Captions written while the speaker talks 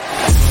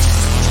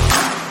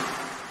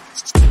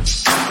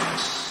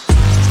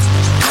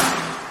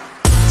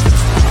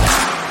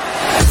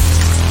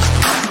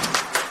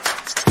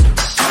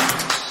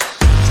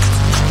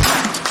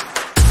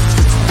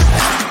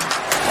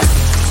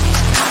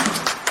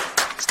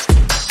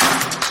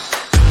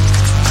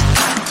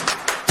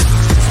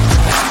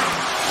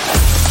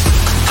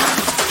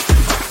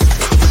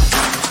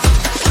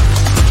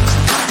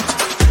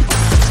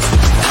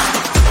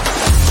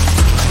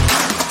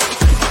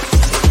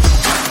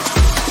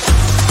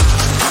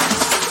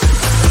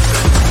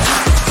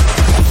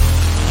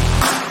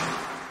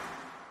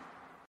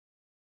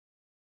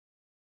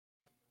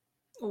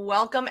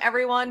Welcome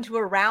everyone to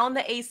Around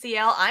the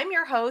ACL. I'm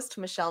your host,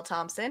 Michelle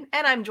Thompson,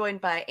 and I'm joined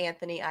by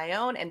Anthony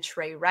Ione and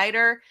Trey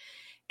Ryder.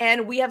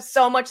 And we have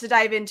so much to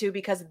dive into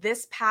because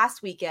this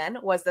past weekend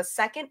was the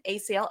second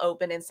ACL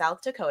Open in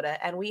South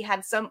Dakota, and we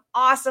had some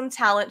awesome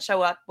talent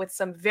show up with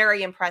some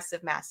very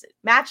impressive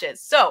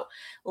matches. So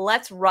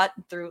let's run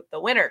through the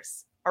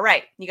winners. All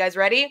right, you guys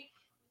ready?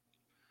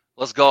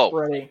 Let's go.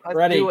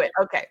 Let's do it.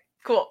 Okay,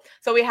 cool.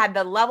 So we had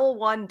the level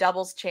 1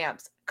 doubles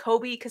champs,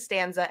 Kobe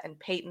Costanza and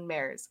Peyton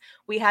Mares.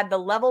 We had the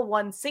level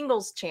 1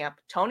 singles champ,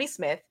 Tony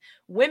Smith,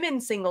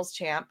 women's singles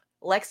champ,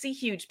 Lexi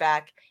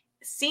Hugeback,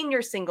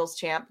 senior singles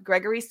champ,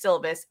 Gregory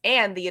Silvis,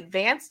 and the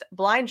advanced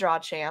blind draw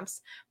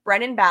champs,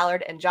 Brennan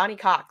Ballard and Johnny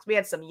Cox. We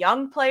had some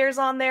young players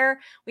on there.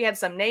 We had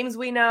some names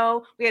we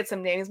know. We had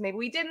some names maybe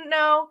we didn't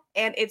know.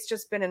 And it's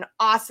just been an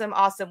awesome,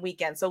 awesome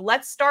weekend. So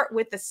let's start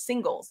with the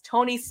singles.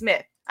 Tony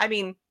Smith. I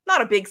mean,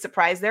 not a big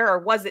surprise there, or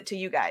was it to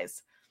you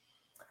guys?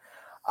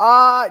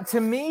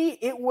 To me,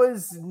 it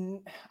was,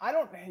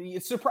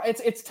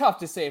 it's tough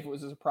to say if it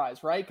was a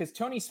surprise, right? Because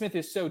Tony Smith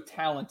is so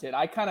talented.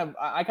 I kind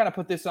of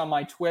put this on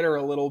my Twitter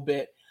a little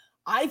bit.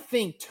 I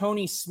think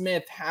Tony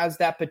Smith has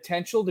that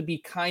potential to be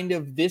kind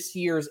of this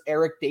year's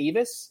Eric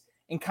Davis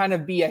and kind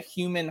of be a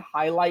human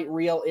highlight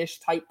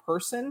reel-ish type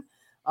person.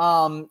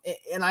 And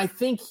I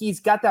think he's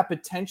got that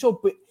potential,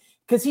 but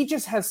because he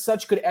just has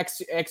such good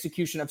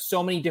execution of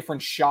so many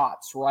different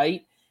shots,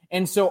 right?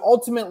 And so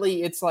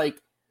ultimately it's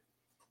like,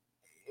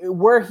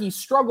 where he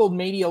struggled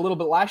maybe a little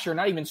bit last year,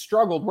 not even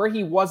struggled, where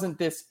he wasn't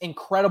this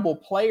incredible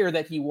player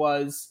that he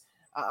was,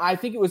 I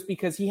think it was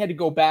because he had to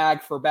go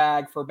bag for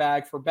bag for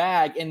bag for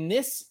bag. In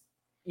this,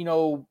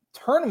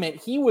 tournament,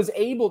 he was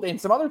able to, in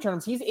some other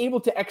tournaments, he's able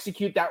to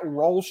execute that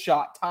roll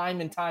shot time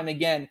and time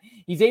again.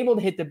 He's able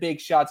to hit the big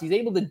shots. He's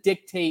able to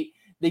dictate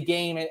the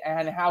game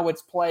and how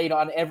it's played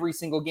on every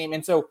single game.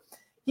 And so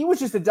he was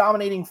just a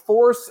dominating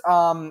force.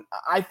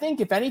 I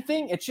think, if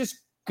anything, it's just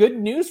good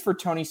news for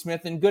Tony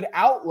Smith and good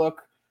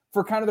outlook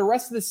for kind of the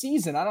rest of the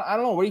season. I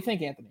don't know. What do you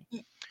think, Anthony?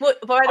 Well,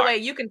 by the way,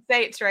 you can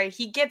say it, Trey.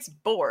 He gets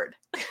bored.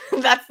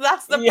 that's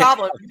the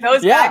problem. He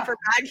goes bag for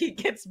bag. He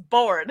gets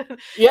bored.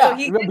 Yeah. So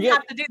he didn't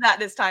have to do that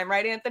this time,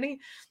 right, Anthony?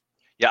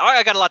 Yeah,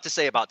 I got a lot to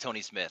say about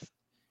Tony Smith,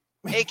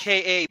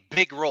 a.k.a.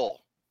 Big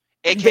Roll,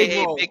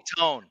 a.k.a. Big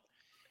Tone,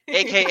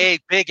 a.k.a.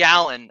 Big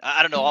Allen.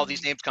 I don't know. All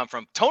these names come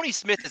from. Tony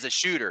Smith is a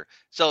shooter.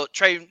 So,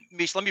 Trey,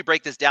 Mish, let me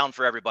break this down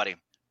for everybody.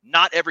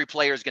 Not every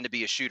player is going to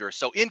be a shooter.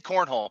 So in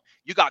cornhole,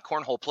 you got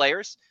cornhole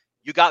players,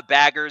 you got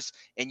baggers,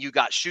 and you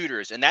got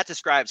shooters. And that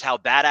describes how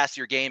badass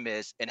your game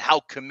is and how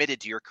committed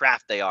to your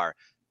craft they are.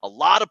 A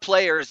lot of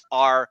players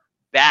are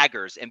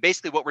baggers. And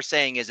basically what we're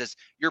saying is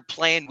you're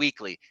playing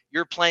weekly.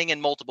 You're playing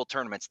in multiple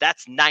tournaments.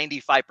 That's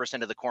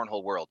 95% of the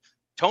cornhole world.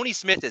 Tony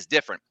Smith is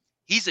different.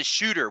 He's a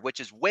shooter,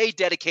 which is way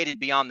dedicated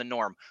beyond the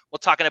norm. We're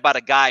talking about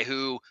a guy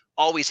who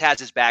always has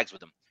his bags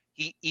with him.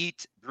 He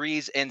eats,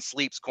 breathes, and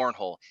sleeps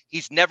cornhole.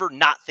 He's never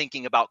not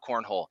thinking about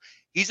cornhole.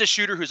 He's a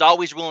shooter who's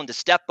always willing to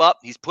step up.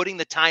 He's putting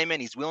the time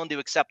in. He's willing to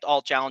accept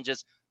all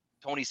challenges.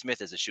 Tony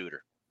Smith is a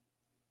shooter.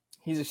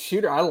 He's a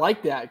shooter. I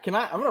like that.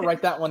 I'm going to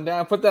write that one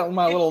down. Put that in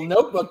my little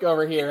notebook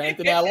over here,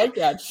 Anthony. I like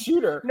that.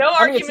 Shooter. No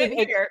argument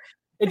here.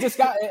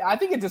 I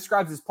think it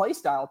describes his play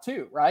style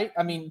too, right?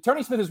 I mean,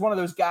 Tony Smith is one of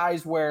those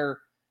guys where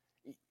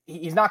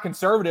he's not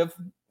conservative,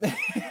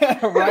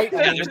 right?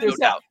 There's no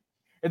doubt.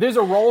 If there's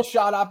a roll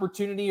shot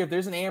opportunity, or if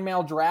there's an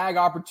airmail drag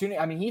opportunity,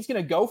 I mean, he's going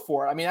to go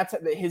for it. I mean,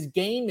 his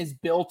game is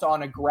built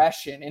on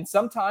aggression, and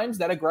sometimes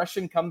that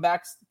aggression comes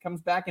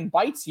back and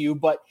bites you.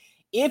 But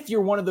if you're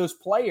one of those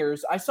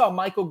players, I saw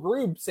Michael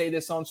Grube say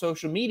this on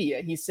social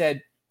media. He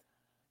said,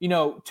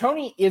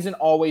 Tony isn't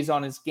always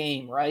on his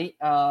game, right?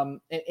 And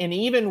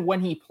even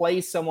when he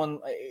plays someone,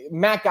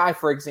 Matt Guy,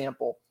 for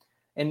example,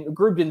 and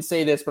Grube didn't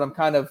say this, but I'm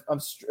kind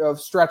of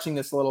stretching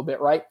this a little bit,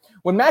 right?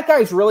 When Matt Guy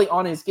is really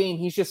on his game,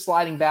 he's just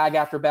sliding bag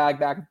after bag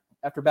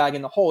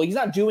in the hole. He's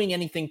not doing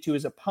anything to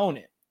his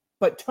opponent.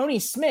 But Tony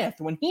Smith,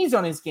 when he's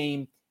on his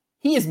game,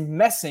 he is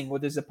messing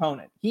with his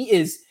opponent. He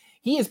is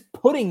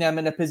putting them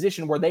in a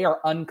position where they are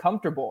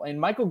uncomfortable.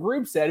 And Michael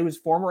Grube said, who was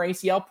former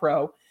ACL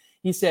pro,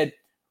 he said,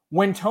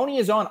 when Tony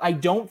is on, I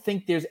don't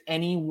think there's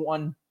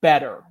anyone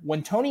better.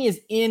 When Tony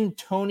is in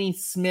Tony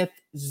Smith's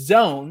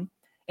zone,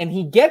 and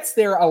he gets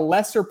there a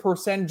lesser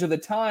percentage of the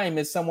time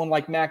as someone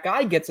like Matt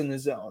Guy gets in the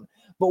zone.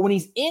 But when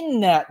he's in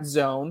that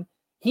zone,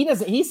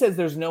 he says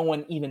there's no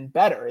one even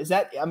better. Is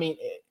that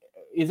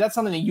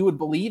something that you would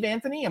believe,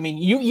 Anthony? I mean,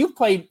 you've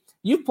played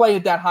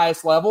at that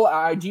highest level.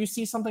 Do you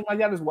see something like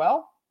that as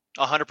well?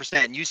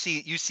 100%. And you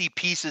see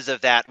pieces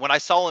of that. When I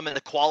saw him in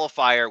the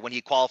qualifier, when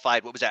he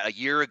qualified, what was that, a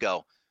year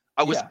ago,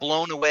 I was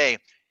blown away.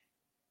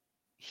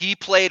 He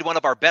played one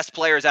of our best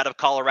players out of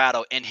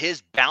Colorado, and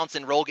his bounce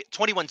and roll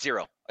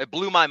 21-0. It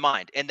blew my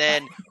mind. And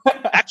then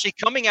actually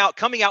coming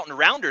out in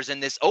rounders in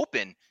this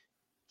open,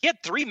 he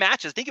had 3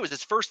 matches. I think it was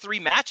his first 3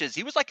 matches.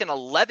 He was like an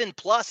 11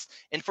 plus.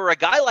 And for a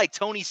guy like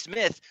Tony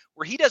Smith,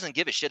 where he doesn't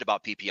give a shit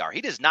about PPR,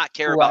 he does not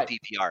care about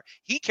PPR.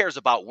 He cares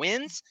about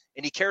wins,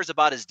 and he cares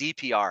about his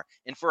DPR.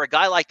 And for a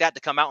guy like that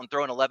to come out and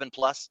throw an 11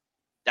 plus,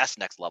 that's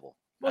next level.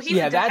 Well, he's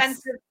a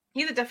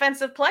He's a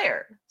defensive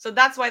player. So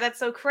that's why that's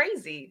so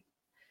crazy.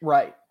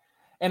 Right.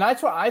 And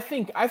that's why I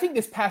think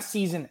this past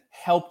season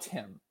helped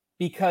him,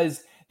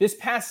 because this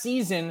past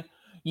season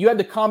you had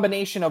the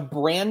combination of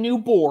brand new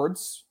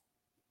boards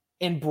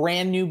and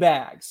brand new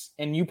bags.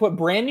 And you put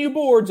brand new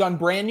boards on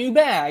brand new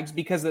bags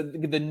because of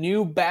the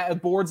new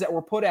boards that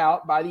were put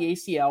out by the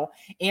ACL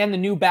and the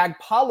new bag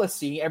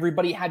policy.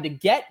 Everybody had to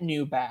get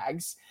new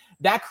bags.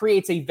 That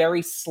creates a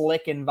very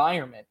slick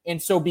environment.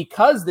 And so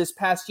because this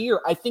past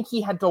year, I think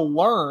he had to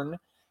learn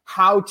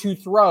how to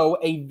throw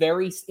in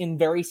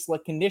very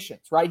slick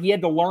conditions, right? He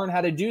had to learn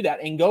how to do that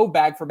and go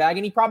bag for bag.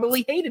 And he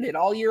probably hated it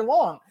all year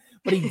long,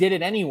 but he did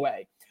it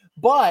anyway.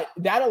 But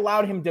that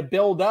allowed him to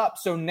build up.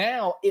 So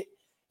now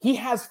he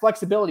has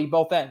flexibility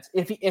both ends.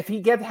 If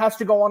he has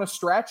to go on a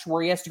stretch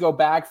where he has to go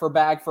bag for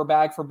bag for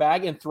bag for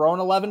bag and throw an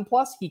 11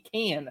 plus, he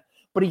can.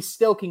 But he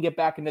still can get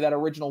back into that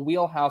original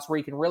wheelhouse where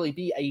he can really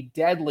be a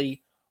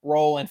deadly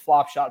roll and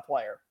flop shot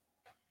player.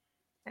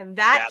 And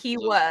that he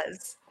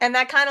was. And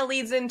that kind of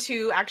leads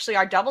into actually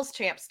our doubles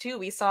champs too.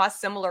 We saw a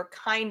similar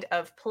kind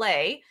of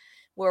play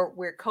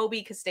where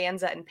Kobe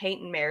Costanza and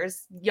Peyton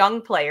Mares,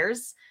 young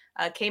players,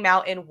 came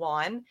out and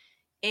won.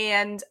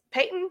 And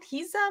Peyton,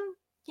 he's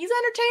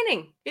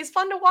entertaining. He's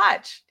fun to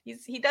watch.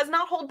 He does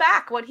not hold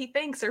back what he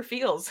thinks or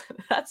feels.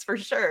 That's for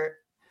sure.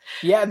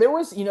 Yeah, there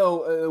was,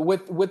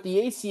 with the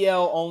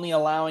ACL only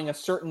allowing a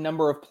certain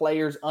number of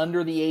players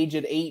under the age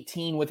of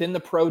 18 within the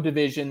pro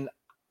division,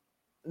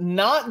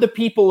 not the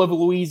people of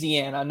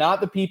Louisiana,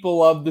 not the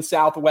people of the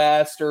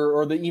Southwest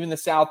or even the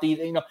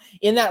Southeast,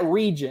 in that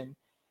region,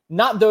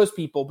 not those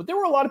people, but there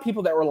were a lot of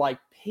people that were like,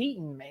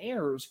 Peyton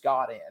Mares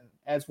got in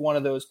as one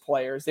of those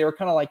players. They were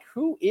kind of like,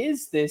 who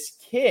is this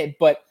kid?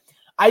 But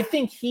I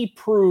think he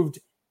proved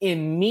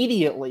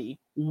immediately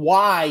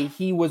why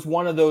he was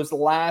one of those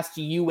last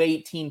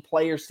U18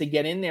 players to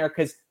get in there,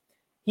 because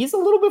he's a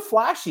little bit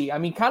flashy. I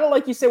mean, kind of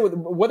like you said,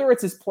 whether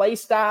it's his play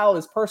style,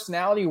 his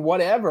personality,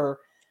 whatever.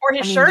 Or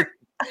his shirt.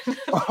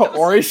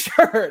 Or his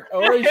shirt.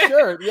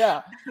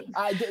 Yeah.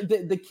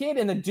 The kid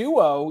in the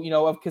duo,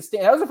 of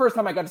Costanza, that was the first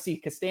time I got to see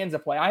Costanza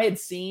play. I had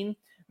seen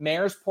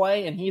Mares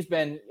play, and he's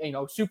been,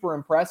 super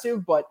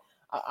impressive, but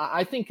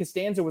I think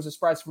Costanza was a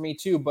surprise for me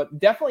too, but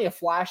definitely a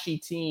flashy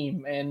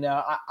team. And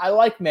I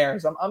like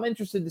Mares. I'm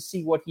interested to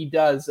see what he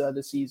does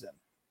this season.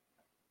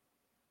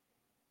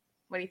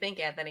 What do you think,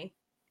 Anthony?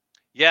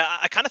 Yeah,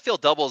 I kind of feel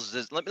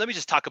doubles let me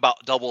just talk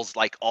about doubles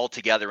like all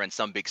together in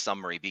some big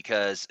summary,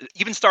 because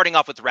even starting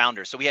off with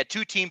rounders. So we had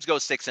two teams go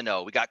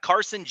 6-0. We got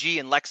Carson G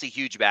and Lexi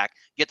Hugeback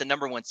get the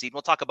number 1 seed.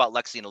 We'll talk about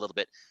Lexi in a little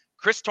bit.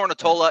 Chris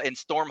Tornatola and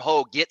Storm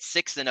Ho get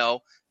 6-0,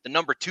 the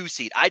number 2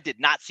 seed. I did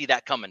not see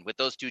that coming with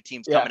those two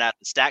teams coming out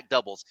the stacked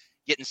doubles,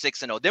 getting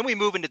 6-0. Then we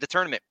move into the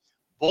tournament.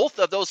 Both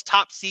of those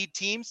top seed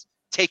teams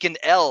take an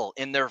L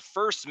in their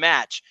first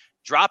match,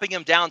 dropping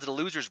them down to the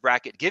losers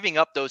bracket, giving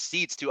up those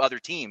seeds to other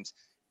teams.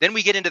 Then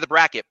we get into the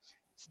bracket.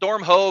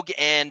 Storm Hogue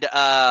and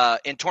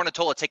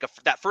Tornatola take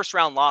that first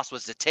round loss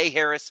was Zate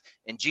Harris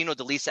and Gino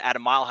DeLisa at a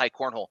Mile High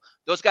Cornhole.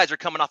 Those guys are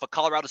coming off a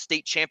Colorado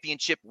State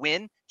championship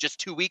win just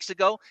 2 weeks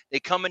ago. They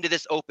come into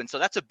this open, so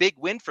that's a big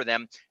win for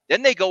them.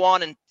 Then they go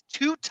on in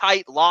 2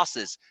 tight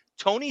losses.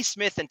 Tony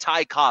Smith and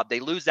Ty Cobb,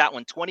 they lose that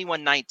one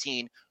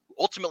 21-19,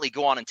 ultimately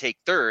go on and take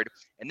third.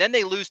 And then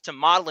they lose to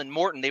Madeline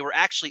Morton. They were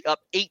actually up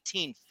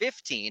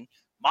 18-15.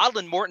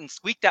 Madeline Morton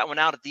squeaked that one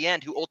out at the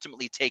end, who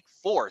ultimately take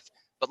fourth.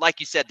 But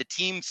like you said, the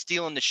team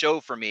stealing the show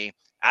for me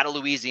out of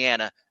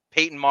Louisiana,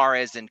 Peyton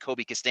Mares and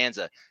Kobe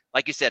Costanza.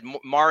 Like you said,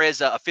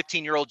 Mares, a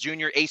 15-year-old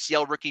junior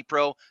ACL rookie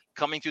pro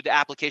coming through the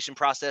application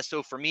process.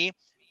 So for me,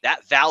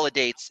 that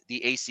validates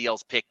the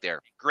ACL's pick there.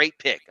 Great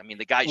pick. I mean,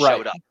 the guy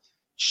showed up,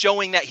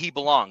 showing that he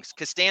belongs.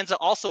 Costanza,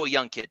 also a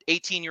young kid,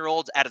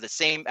 18-year-olds out of the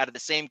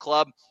same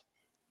club.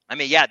 I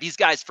mean, yeah, these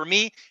guys, for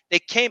me,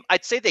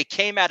 I'd say they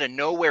came out of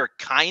nowhere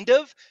kind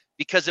of,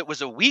 because it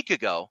was a week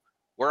ago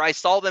where I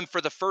saw them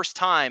for the first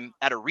time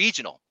at a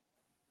regional.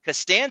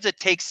 Costanza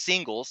takes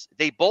singles,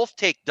 they both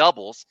take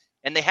doubles,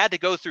 and they had to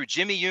go through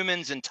Jimmy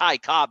Humans and Ty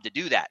Cobb to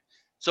do that.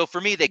 So for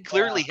me, they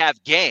clearly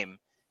have game.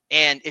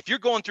 And if you're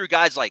going through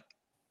guys like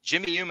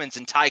Jimmy Humans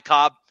and Ty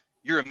Cobb,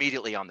 you're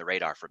immediately on the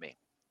radar for me.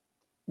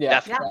 Yeah.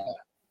 Definitely.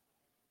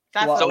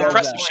 So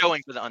impressive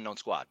showing for the unknown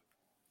squad.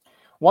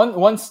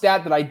 One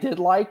stat that I did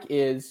like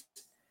is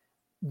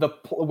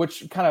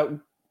which kind of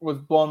was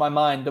blowing my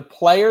mind. The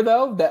player,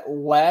 though, that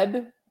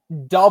led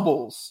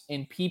doubles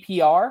in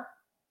PPR,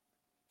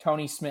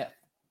 Tony Smith,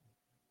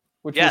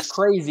 which was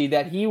crazy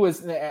that he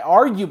was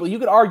arguably, you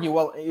could argue,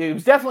 well, it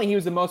was definitely, he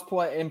was the most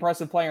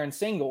impressive player in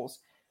singles,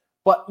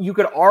 but you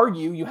could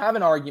argue, you have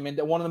an argument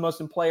that one of the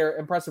most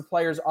impressive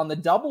players on the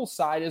doubles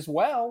side as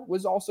well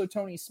was also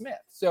Tony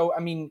Smith. So, I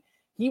mean,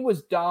 he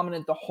was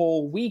dominant the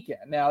whole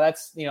weekend. Now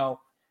that's,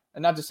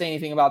 and not to say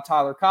anything about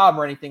Tyler Cobb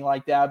or anything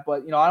like that,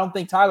 but, I don't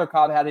think Tyler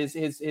Cobb had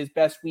his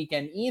best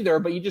weekend either,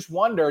 but you just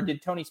wonder,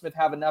 did Tony Smith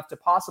have enough to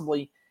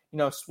possibly,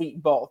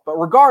 sweep both? But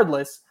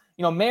regardless,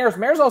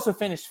 Mares also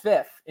finished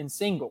 5th in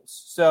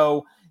singles.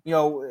 So,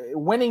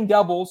 winning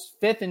doubles,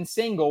 5th in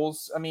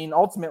singles, I mean,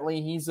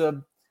 ultimately he's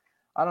a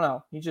I don't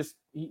know.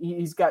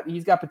 He's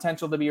got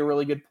potential to be a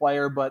really good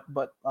player, but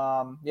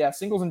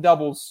singles and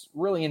doubles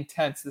really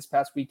intense this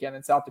past weekend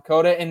in South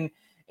Dakota, and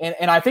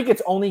I think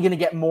it's only going to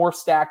get more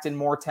stacked and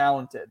more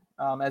talented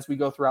as we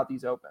go throughout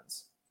these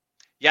opens.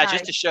 Yeah,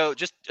 just to show,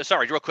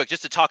 real quick,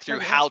 just to talk through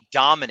how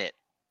dominant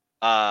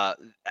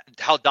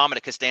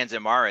Costanza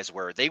and Mares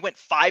were. They went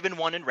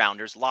 5-1 in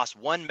rounders, lost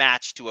one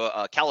match to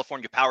a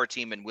California power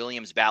team in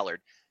Williams-Ballard.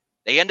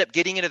 They end up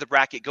getting into the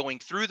bracket, going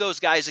through those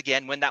guys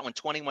again, win that one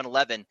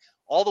 21-11,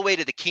 all the way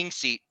to the king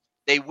seat.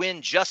 They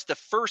win just the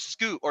first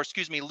scoop,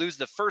 lose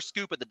the first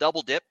scoop of the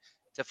double dip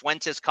to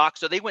Fuentes Cox.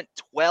 So they went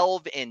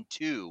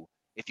 12-2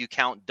 if you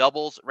count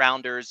doubles,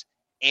 rounders,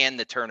 and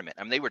the tournament.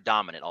 I mean, they were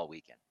dominant all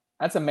weekend.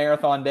 That's a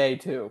marathon day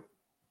too.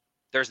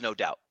 There's no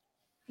doubt.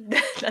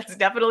 That's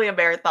definitely a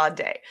marathon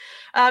day.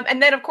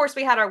 And then, of course,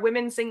 we had our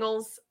women's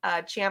singles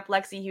champ,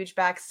 Lexi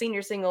Hugeback,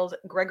 senior singles,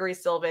 Gregory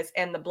Silvis,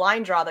 and the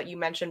blind draw that you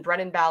mentioned,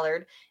 Brennan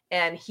Ballard.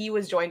 And he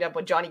was joined up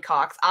with Johnny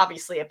Cox,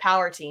 obviously a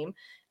power team.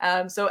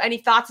 So any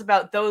thoughts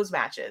about those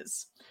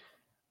matches?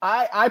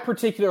 I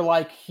particularly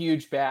like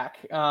Hugeback,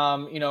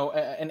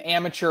 an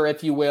amateur,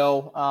 if you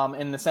will,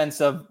 in the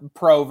sense of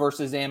pro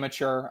versus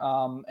amateur,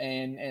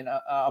 and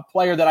a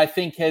player that I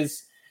think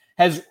has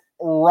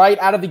right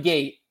out of the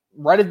gate,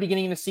 right at the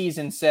beginning of the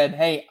season, said,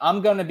 hey,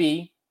 I'm going to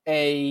be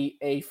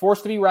a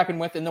force to be reckoned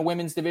with in the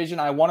women's division.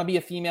 I want to be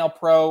a female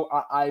pro.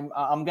 I'm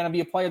going to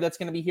be a player that's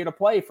going to be here to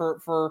play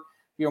for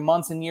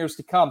months and years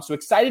to come. So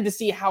excited to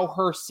see how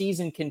her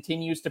season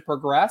continues to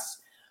progress.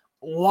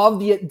 Love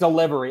the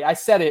delivery. I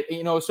said it,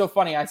 it's so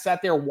funny. I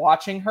sat there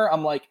watching her.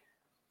 I'm like,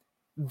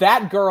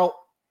 that girl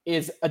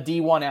is a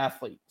D1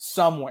 athlete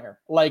somewhere.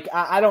 Like,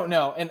 I don't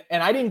know. And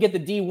I didn't get the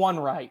D1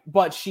 right,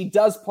 but she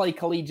does play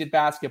collegiate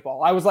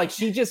basketball. I was like,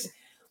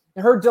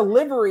 her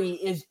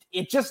delivery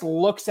it just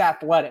looks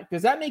athletic.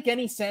 Does that make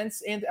any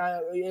sense? And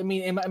am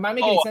I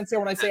making any sense there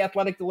when I say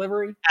athletic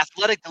delivery?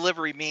 Athletic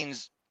delivery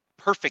means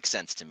perfect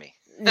sense to me.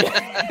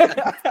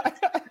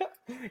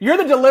 You're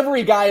the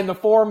delivery guy and the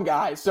form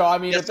guy. So, I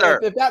mean, yes,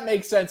 if that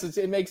makes sense,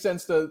 it makes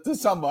sense to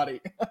somebody.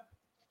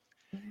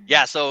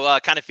 Yeah, so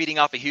kind of feeding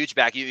off a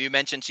Hugeback. You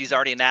mentioned she's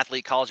already an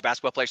athlete, college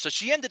basketball player. So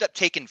she ended up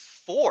taking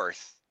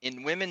 4th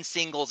in women's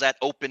singles at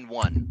Open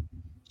 1.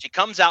 She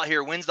comes out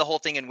here, wins the whole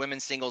thing in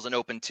women's singles and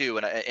Open 2.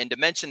 And to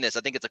mention this,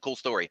 I think it's a cool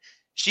story.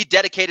 She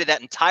dedicated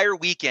that entire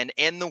weekend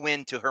and the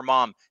win to her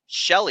mom,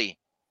 Shelly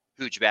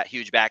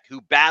Hugeback,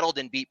 who battled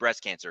and beat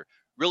breast cancer.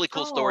 Really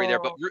cool story there.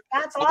 But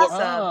that's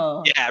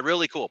awesome. Yeah,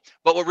 really cool.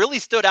 But what really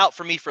stood out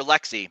for me for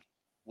Lexi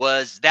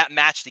was that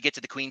match to get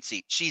to the queen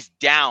seat. She's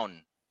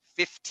down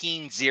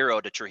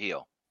 15-0 to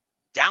Trujillo.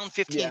 Down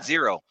 15-0.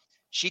 Yeah.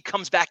 She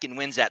comes back and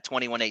wins that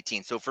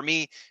 21-18. So for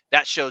me,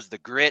 that shows the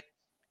grit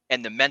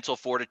and the mental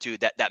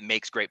fortitude that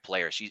makes great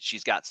players.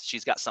 She's got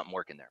something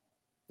working there.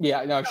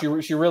 Yeah, no,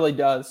 she really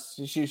does.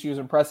 She was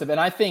impressive. And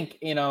I think,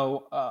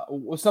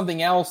 was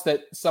something else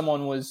that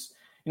someone was,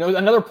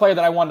 another player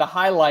that I wanted to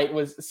highlight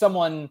was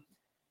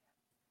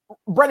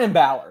Brennan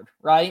Ballard,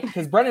 right?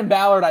 Because Brennan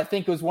Ballard, I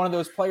think, was one of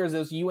those players,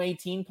 those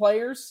U18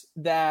 players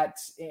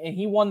and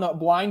he won the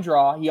blind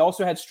draw. He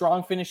also had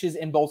strong finishes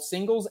in both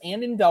singles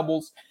and in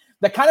doubles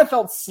that kind of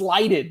felt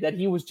slighted that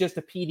he was just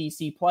a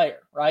PDC player,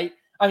 right?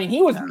 I mean,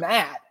 he was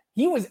mad.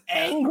 He was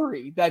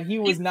angry that he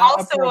was not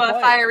also a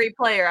fiery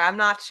player. I'm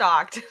not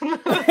shocked.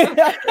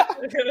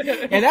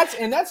 and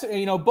that's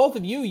both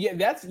of you.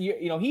 That's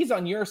he's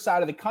on your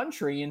side of the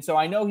country, and so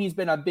I know he's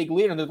been a big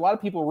leader. And there's a lot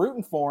of people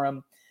rooting for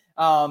him.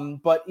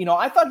 But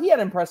I thought he had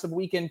an impressive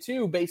weekend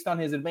too, based on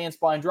his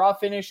advanced blind draw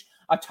finish,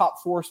 a top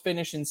 4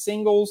 finish in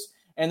singles,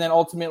 and then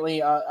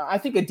ultimately, I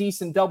think a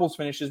decent doubles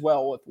finish as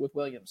well with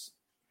Williams.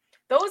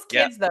 Those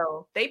kids,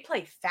 though, they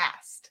play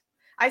fast.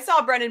 I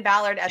saw Brennan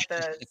Ballard at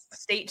the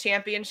state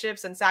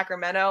championships in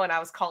Sacramento, and I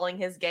was calling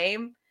his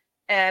game.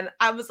 And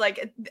I was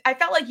like, I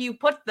felt like you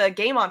put the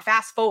game on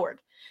fast forward.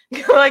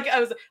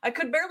 I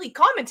could barely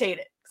commentate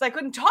it because I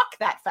couldn't talk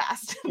that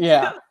fast.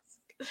 Yeah.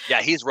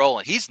 Yeah, he's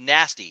rolling. He's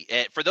nasty.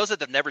 And for those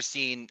that have never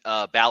seen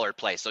Ballard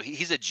play, so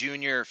he's a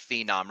junior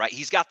phenom, right?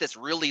 He's got this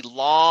really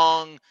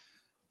long,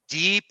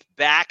 deep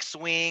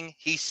backswing.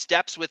 He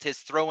steps with his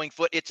throwing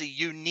foot. It's a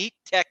unique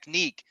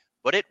technique,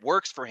 but it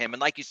works for him.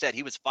 And like you said,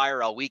 he was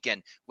fire all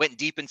weekend. Went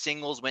deep in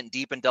singles, went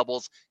deep in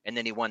doubles, and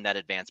then he won that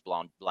advanced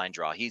blind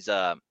draw. He's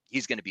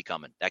going to be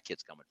coming. That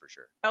kid's coming for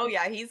sure. Oh,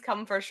 yeah, he's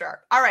coming for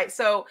sure. All right,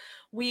 so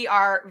we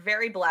are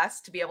very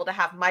blessed to be able to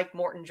have Mike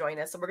Morton join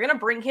us. So we're going to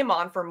bring him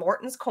on for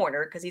Morton's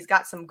Corner because he's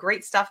got some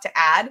great stuff to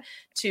add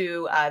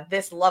to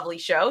this lovely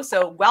show.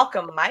 So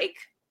welcome,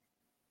 Mike.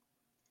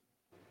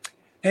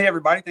 Hey,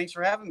 everybody. Thanks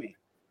for having me.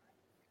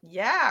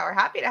 Yeah, we're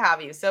happy to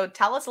have you. So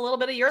tell us a little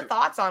bit of your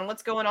thoughts on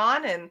what's going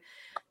on. And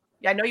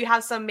I know you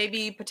have some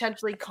maybe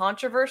potentially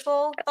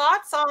controversial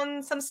thoughts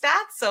on some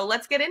stats. So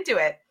let's get into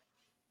it.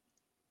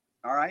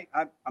 All right.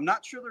 I'm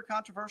not sure they're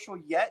controversial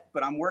yet,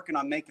 but I'm working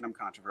on making them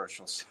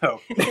controversial. So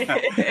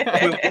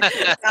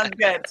sounds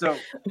good.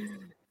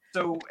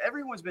 So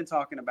everyone's been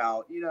talking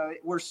about,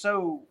 we're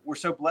so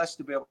blessed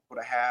to be able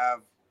to have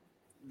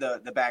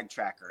the bag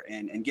tracker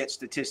and get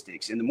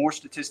statistics. And the more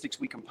statistics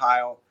we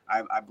compile,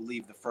 I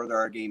believe the further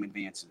our game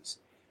advances.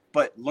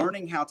 But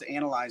learning how to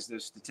analyze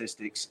those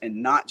statistics and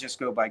not just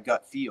go by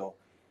gut feel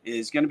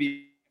is going to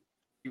be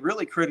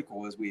really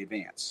critical as we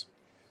advance.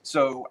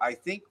 So I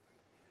think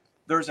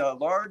there's a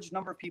large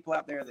number of people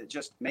out there that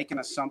just make an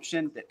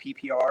assumption that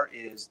PPR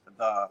is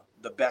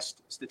the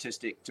best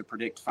statistic to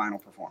predict final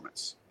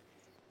performance.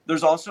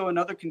 There's also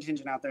another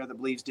contingent out there that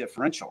believes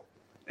differential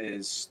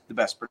is the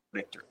best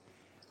predictor.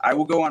 I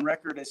will go on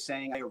record as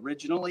saying I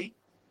originally,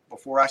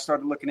 before I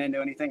started looking into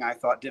anything, I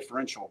thought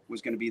differential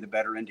was going to be the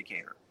better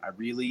indicator. I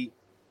really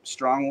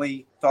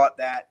strongly thought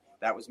that.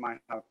 That was my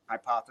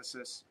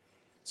hypothesis.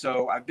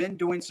 So I've been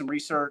doing some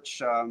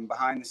research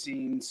behind the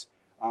scenes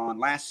on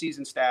last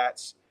season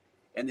stats.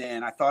 And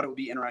then I thought it would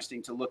be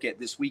interesting to look at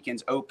this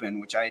weekend's Open,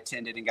 which I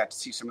attended and got to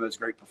see some of those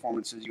great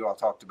performances you all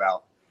talked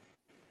about.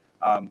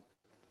 And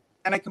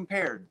I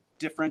compared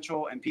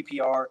differential and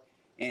PPR.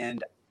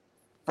 And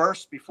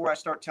first, before I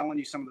start telling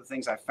you some of the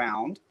things I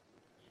found,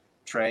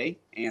 Trey,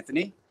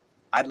 Anthony,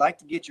 I'd like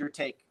to get your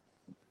take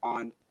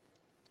on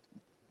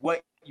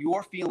what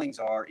your feelings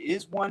are.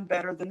 Is one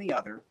better than the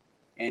other?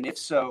 And if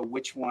so,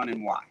 which one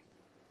and why?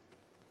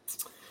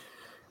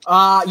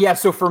 Yeah.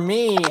 So for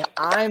me,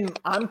 I'm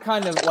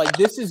kind of like,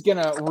 this is going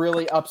to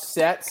really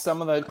upset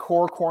some of the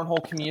core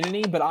cornhole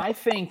community, but I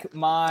think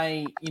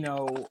my,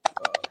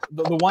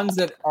 the ones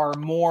that are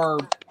more,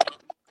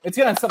 it's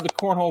going to upset the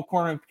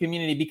cornhole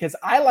community because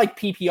I like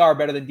PPR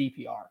better than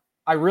DPR.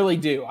 I really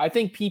do. I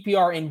think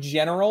PPR in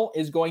general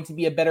is going to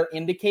be a better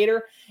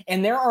indicator.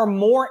 And there are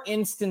more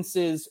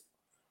instances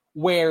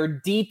where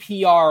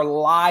DPR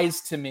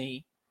lies to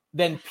me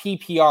than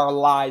PPR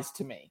lies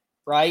to me.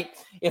 Right?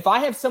 If I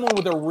have someone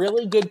with a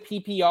really good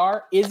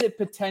PPR, is it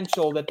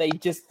potential that they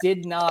just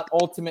did not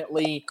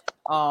ultimately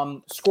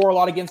score a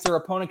lot against their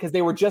opponent because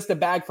they were just a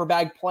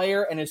bag-for-bag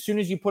player, and as soon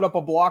as you put up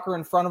a blocker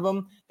in front of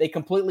them, they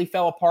completely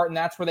fell apart, and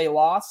that's where they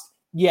lost?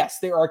 Yes,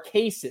 there are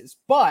cases,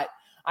 but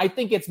I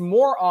think it's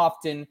more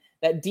often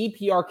that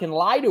DPR can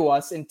lie to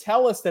us and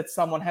tell us that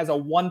someone has a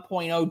 1.0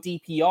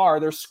 DPR,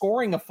 they're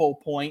scoring a full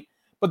point,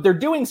 but they're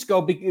doing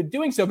so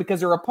because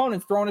their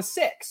opponent's throwing a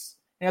 6.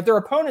 And if their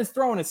opponent's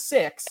throwing a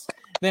 6,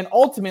 then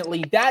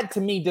ultimately that to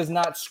me does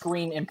not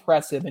scream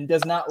impressive and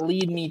does not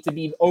lead me to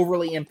be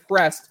overly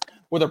impressed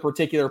with a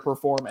particular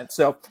performance.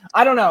 So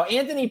I don't know.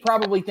 Anthony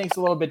probably thinks a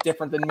little bit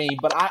different than me,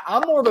 but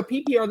I'm more of a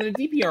PPR than a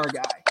DPR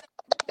guy.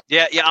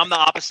 Yeah, I'm the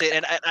opposite.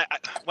 And I,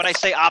 when I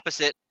say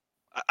opposite,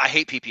 I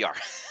hate PPR.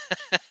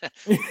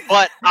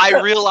 But I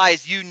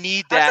realize you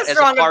need that as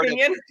a part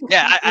opinion.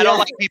 I don't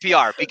like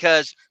PPR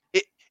because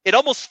it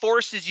almost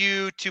forces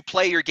you to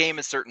play your game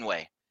a certain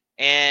way.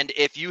 And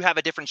if you have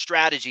a different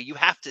strategy, you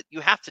have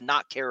to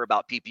not care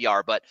about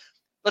PPR. But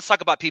let's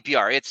talk about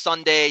PPR. It's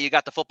Sunday. You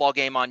got the football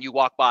game on. You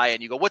walk by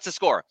and you go, "What's the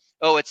score?"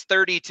 "Oh, it's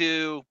 30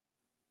 to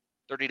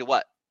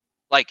what?"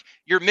 Like,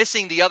 you're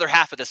missing the other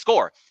half of the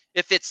score.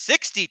 If it's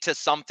 60 to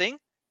something,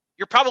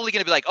 you're probably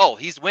going to be like, "Oh,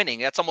 he's winning."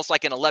 That's almost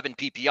like an 11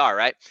 PPR,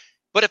 right?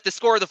 But if the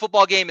score of the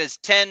football game is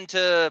 10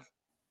 to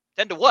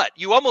what?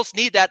 You almost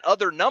need that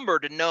other number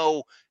to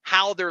know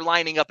how they're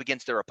lining up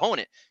against their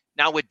opponent.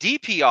 Now with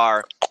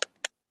DPR,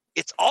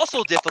 it's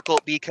also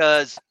difficult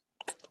because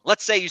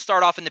let's say you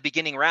start off in the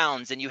beginning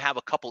rounds and you have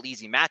a couple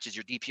easy matches,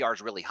 your DPR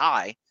is really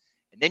high.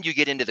 And then you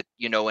get into the,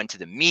 into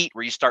the meat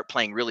where you start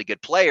playing really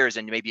good players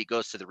and maybe it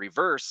goes to the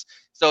reverse.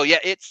 So yeah,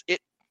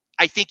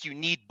 I think you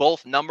need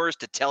both numbers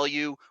to tell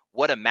you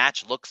what a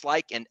match looks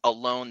like, and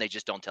alone, they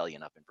just don't tell you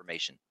enough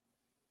information.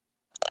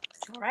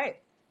 All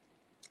right.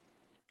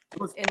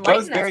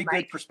 Those very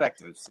good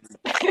perspectives.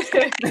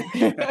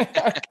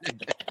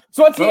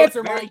 So what's the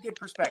answer, Mike? Very good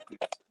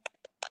perspectives.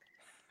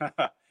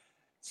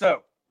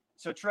 So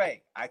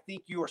Trey, I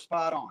think you are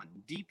spot on.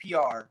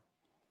 DPR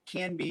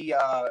can be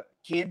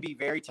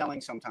very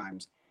telling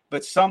sometimes,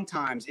 but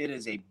sometimes it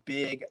is a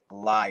big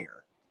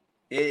liar.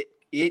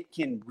 It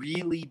can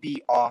really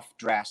be off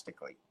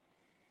drastically.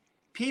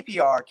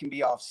 PPR can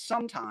be off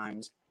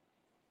sometimes,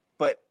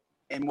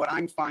 and what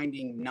I'm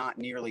finding, not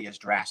nearly as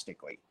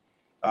drastically.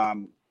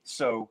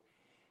 So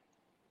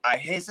I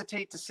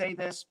hesitate to say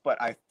this,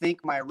 but I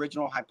think my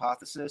original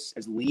hypothesis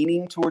is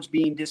leaning towards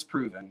being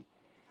disproven.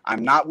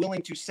 I'm not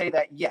willing to say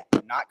that yet.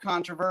 Not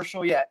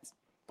controversial yet,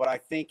 but I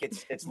think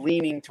it's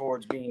leaning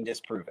towards being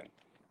disproven.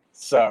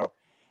 So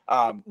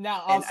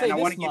now I'll say I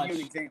this want to much. give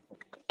you an example.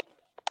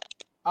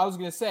 I was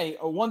going to say,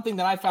 one thing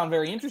that I found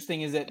very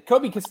interesting is that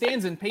Kobe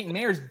Costanza and Peyton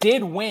Mayers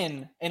did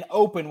win an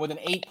Open with an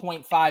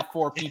 8.54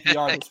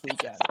 PPR this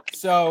weekend.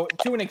 So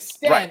to an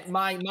extent,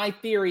 right, my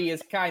theory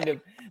is kind of,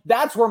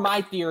 that's where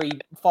my theory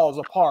falls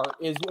apart,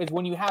 is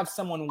when you have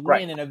someone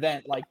win an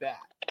event like that.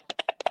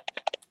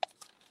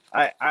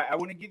 I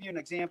want to give you an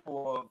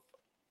example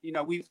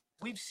of,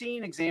 we've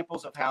seen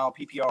examples of how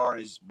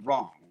PPR is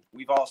wrong.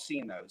 We've all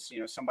seen those.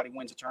 Somebody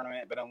wins a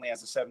tournament but only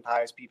has the 7th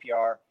highest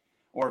PPR,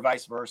 or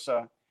vice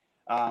versa.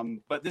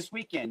 But this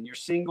weekend, your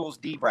singles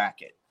D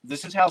bracket,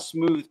 this is how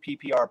smooth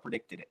PPR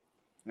predicted it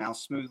and how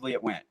smoothly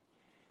it went.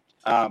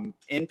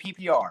 In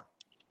PPR,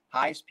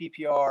 highest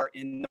PPR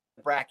in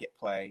bracket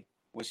play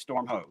was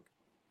Storm Hogue.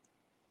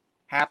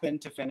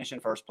 Happened to finish in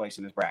first place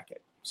in his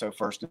bracket. So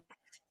first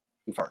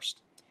and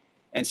first.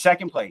 And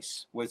second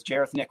place was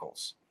Jareth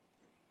Nichols.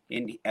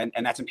 And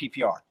that's in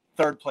PPR.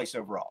 Third place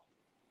overall.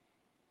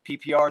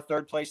 PPR,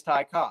 third place,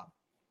 Ty Cobb.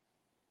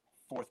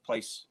 Fourth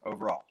place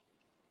overall.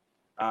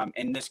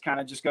 And this kind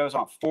of just goes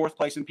on. Fourth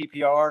place in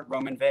PPR,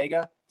 Roman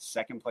Vega.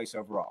 Second place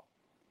overall.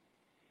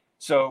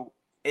 So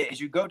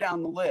as you go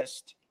down the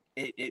list,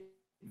 it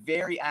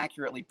very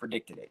accurately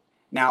predicted it.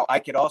 Now, I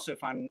could also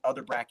find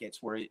other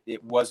brackets where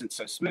it wasn't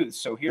so smooth.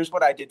 So here's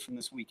what I did from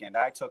this weekend.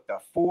 I took the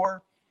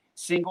 4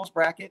 singles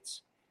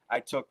brackets.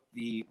 I took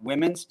the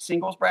women's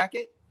singles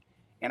bracket.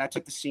 And I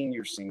took the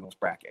senior singles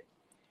bracket.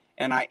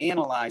 And I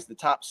analyzed the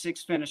top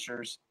 6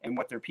 finishers and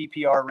what their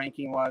PPR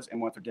ranking was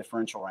and what their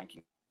differential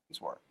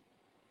rankings were.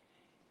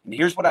 And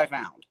here's what I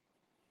found.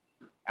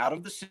 Out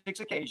of the 6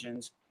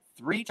 occasions,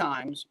 3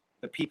 times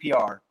the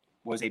PPR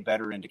was a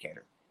better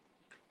indicator.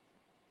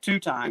 2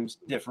 times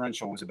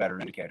differential was a better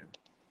indicator.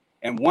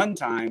 And 1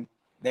 time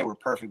they were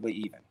perfectly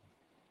even.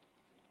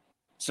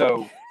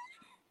 So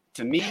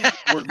to me,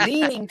 we're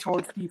leaning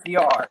towards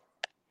PPR,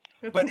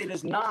 but it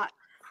is not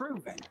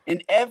proven.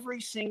 In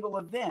every single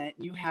event,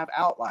 you have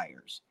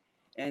outliers.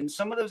 And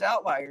some of those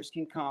outliers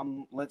can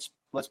come, let's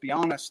be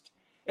honest,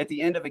 at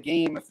the end of a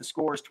game, if the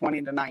score is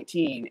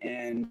 20-19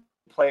 and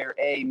player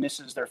A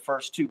misses their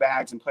first 2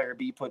 bags and player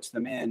B puts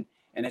them in,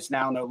 and it's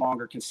now no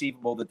longer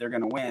conceivable that they're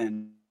going to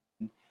win.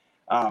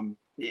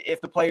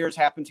 If the players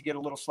happen to get a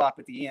little slop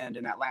at the end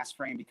and that last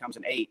frame becomes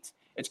an 8,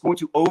 it's going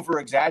to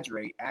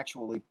over-exaggerate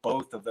actually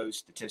both of those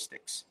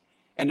statistics.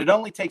 And it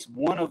only takes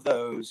one of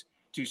those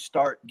to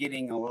start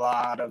getting a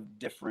lot of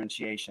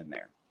differentiation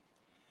there.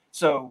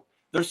 So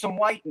there's some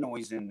white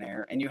noise in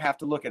there, and you have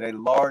to look at a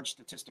large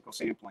statistical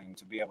sampling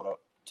to be able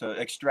to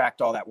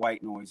extract all that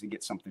white noise and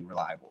get something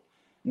reliable.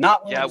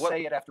 Not willing to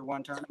say it after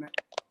one tournament.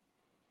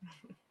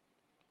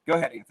 Go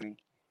ahead, Anthony.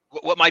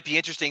 What might be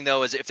interesting,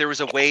 though, is if there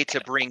was a way to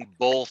bring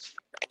both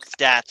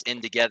stats in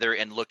together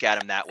and look at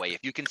them that way. If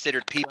you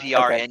considered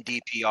PPR and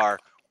DPR,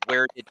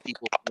 where did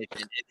people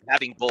finish?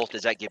 Having both,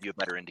 does that give you a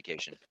better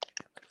indication?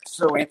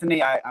 So,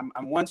 Anthony,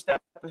 I'm one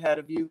step ahead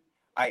of you.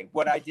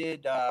 What I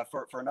did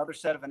for another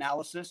set of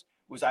analysis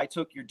was I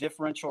took your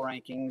differential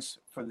rankings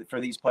for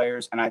these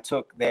players, and I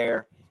took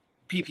their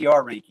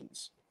PPR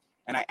rankings,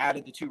 and I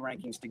added the 2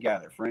 rankings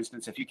together. For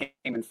instance, if you came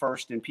in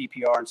first in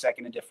PPR and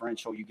second in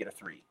differential, you get a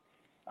 3.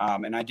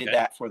 And I did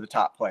that for the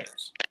top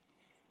players.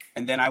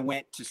 And then I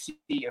went to see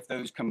if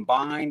those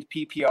combined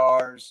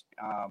PPRs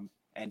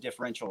and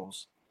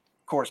differentials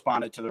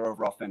corresponded to their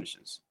overall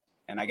finishes.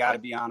 And I got to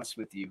be honest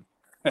with you,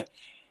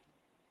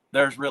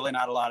 there's really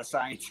not a lot of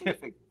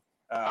scientific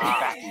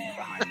backing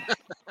behind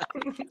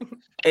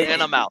it.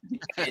 And I'm out.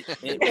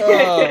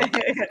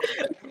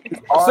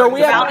 So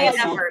we have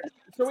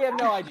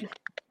no idea.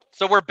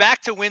 So we're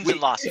back to wins and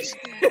losses.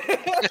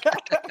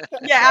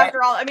 Yeah,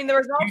 after all, I mean, the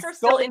results are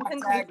still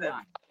inconclusive.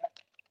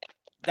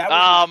 That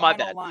was my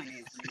bad. Line,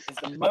 Anthony, is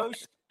the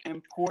most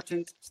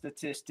important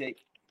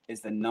statistic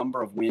is the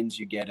number of wins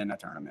you get in a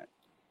tournament.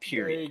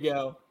 Period. There you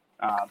go.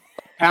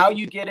 How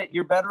you get it,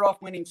 you're better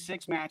off winning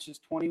 6 matches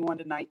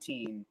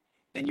 21-19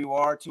 than you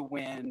are to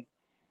win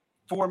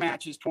 4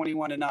 matches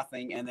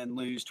 21-0 and then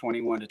lose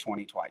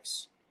 21-20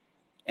 twice.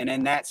 And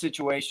in that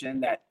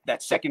situation,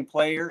 that second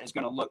player is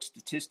going to look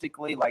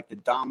statistically like the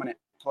dominant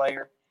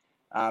player,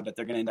 but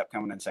they're going to end up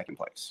coming in second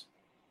place.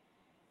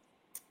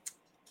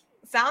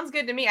 Sounds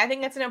good to me. I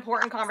think that's an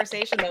important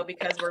conversation, though,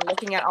 because we're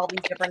looking at all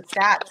these different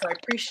stats. So I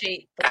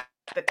appreciate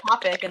the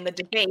topic and the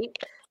debate.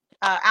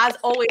 As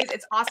always,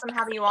 it's awesome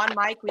having you on,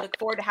 Mike. We look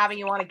forward to having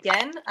you on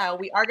again.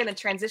 We are going to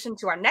transition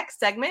to our next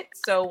segment,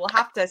 so we'll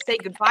have to say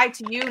goodbye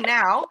to you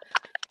now.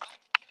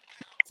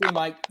 See you,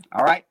 Mike.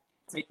 All right.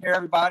 Take care,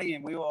 everybody,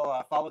 and we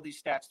will follow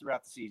these stats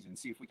throughout the season,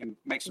 see if we can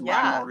make some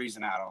rhyme or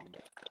reason out of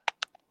them.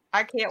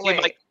 I can't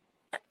wait.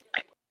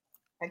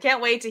 I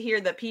can't wait to hear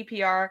the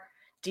PPR,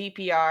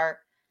 DPR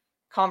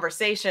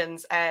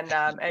conversations, and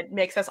it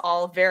makes us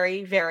all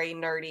very, very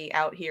nerdy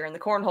out here in the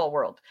cornhole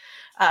world.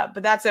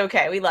 But that's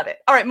okay. We love it.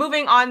 All right,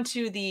 moving on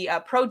to the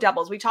pro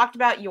doubles. We talked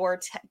about your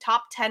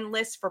top 10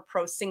 list for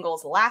pro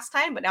singles last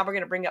time, but now we're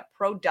going to bring up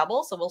pro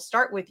doubles. So we'll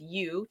start with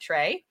you,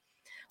 Trey.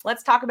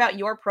 Let's talk about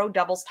your pro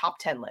doubles top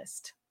 10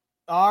 list.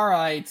 All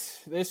right.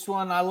 This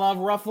one, I love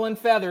ruffling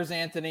feathers,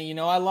 Anthony. You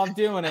know, I love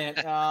doing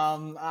it.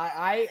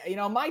 My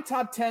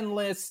top 10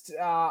 list,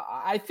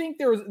 I think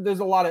there's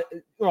a lot of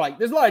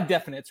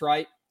definites,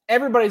 right?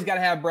 Everybody's got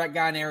to have Brett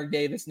Guy and Eric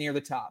Davis near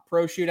the top.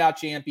 Pro shootout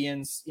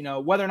champions, you know,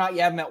 whether or not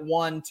you have them at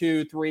 1,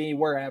 2, 3,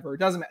 wherever, it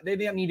doesn't matter. They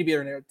don't need to be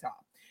there near the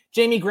top.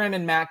 Jamie Graham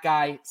and Matt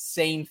Guy,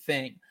 same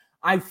thing.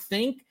 I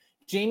think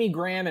Jamie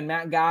Graham and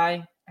Matt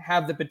Guy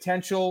have the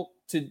potential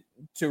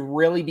to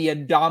really be a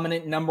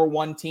dominant number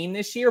 1 team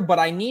this year, but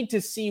I need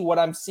to see what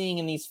I'm seeing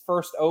in these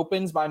first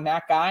opens by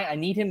Matt Guy. I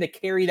need him to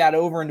carry that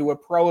over into a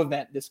pro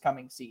event this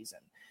coming season.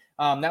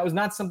 That was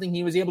not something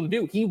he was able to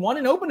do. He won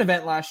an open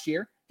event last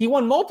year. He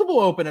won multiple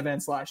open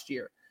events last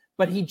year,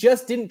 but he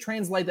just didn't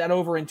translate that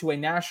over into a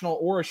national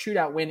or a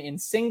shootout win in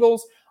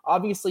singles.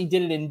 Obviously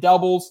did it in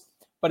doubles,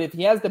 but if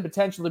he has the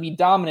potential to be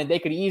dominant, they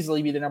could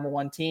easily be the number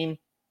one team.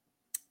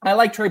 I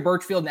like Trey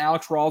Birchfield and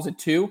Alex Rawls at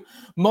 2,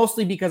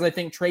 mostly because I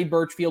think Trey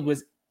Birchfield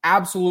was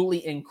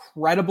absolutely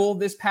incredible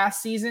this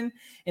past season.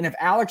 And if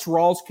Alex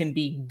Rawls can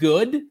be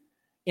good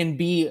and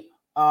be,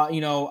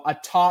 a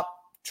top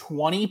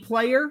 20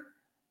 player,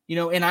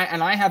 and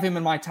I have him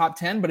in my top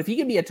 10, but if he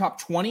can be a top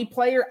 20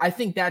 player, I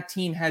think that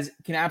team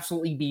can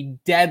absolutely be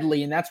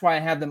deadly. And that's why I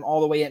have them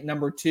all the way at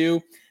number 2.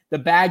 The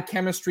bag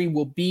chemistry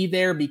will be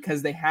there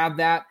because they have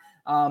that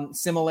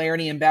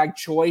similarity in bag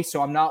choice.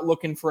 So I'm not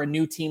looking for a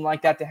new team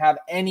like that to have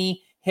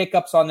any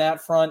hiccups on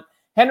that front.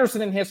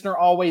 Henderson and Hisner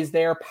always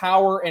there.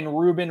 Power and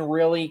Rubin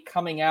really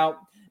coming out,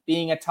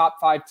 being a top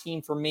 5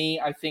 team for me.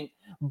 I think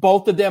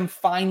both of them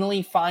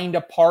finally find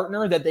a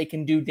partner that they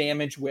can do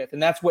damage with.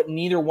 And that's what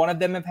neither one of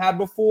them have had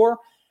before.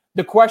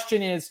 The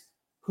question is,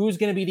 who's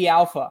going to be the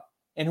alpha?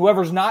 And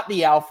whoever's not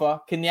the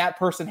alpha, can that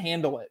person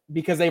handle it?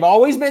 Because they've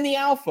always been the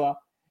alpha.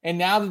 And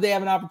now that they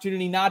have an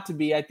opportunity not to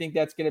be, I think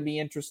that's going to be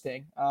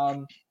interesting.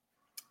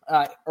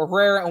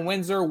 Herrera and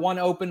Windsor, 1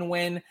 open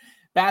win.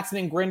 Batson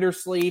and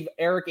Grindersleeve,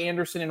 Eric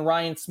Anderson and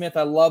Ryan Smith.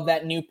 I love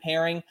that new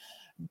pairing.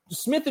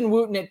 Smith and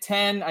Wooten at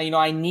 10.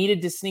 I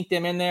needed to sneak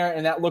them in there,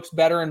 and that looks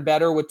better and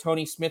better with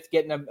Tony Smith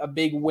getting a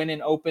big win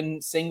in open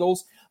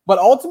singles. But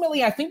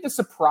ultimately, I think the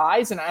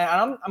surprise, and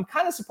I'm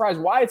kind of surprised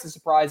why it's a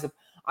surprise. If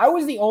I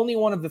was the only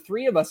one of the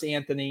 3 of us,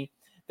 Anthony,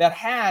 that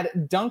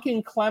had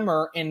Duncan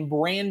Klemmer and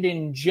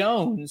Brandon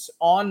Jones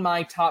on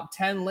my top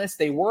 10 list.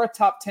 They were a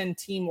top 10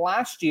 team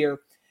last year.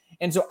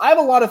 And so I have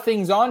a lot of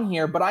things on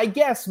here, but I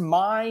guess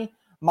my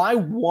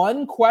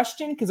one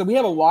question, because we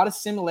have a lot of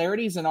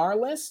similarities in our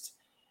list,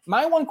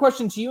 my one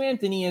question to you,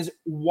 Anthony, is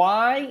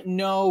why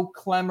no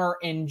Klemmer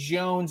and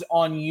Jones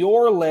on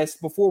your list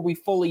before we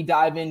fully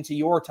dive into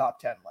your top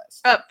 10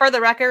 list? For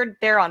the record,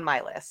 they're on my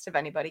list, if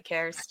anybody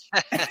cares.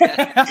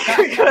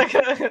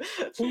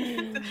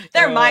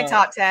 They're my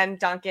top 10,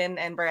 Duncan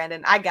and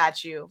Brandon. I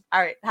got you.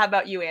 All right. How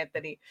about you,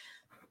 Anthony?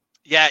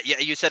 Yeah,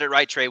 you said it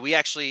right, Trey. We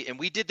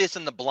did this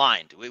in the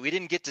blind. We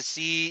didn't get to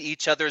see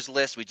each other's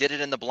list. We did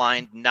it in the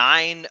blind.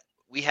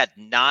 We had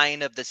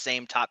 9 of the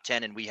same top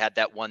 10, and we had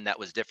that one that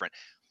was different.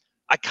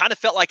 I kind of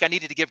felt like I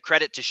needed to give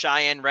credit to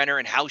Cheyenne Renner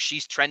and how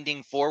she's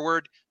trending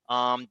forward.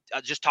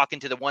 Just talking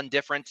to the one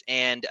difference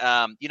and,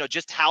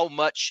 just how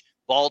much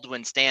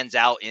Baldwin stands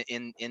out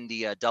in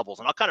the doubles.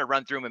 And I'll kind of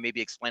run through them and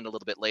maybe explain a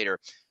little bit later.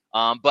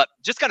 But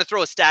just kind of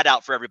throw a stat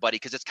out for everybody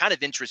because it's kind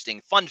of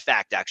interesting. Fun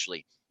fact,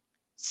 actually.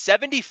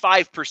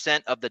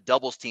 75% of the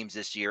doubles teams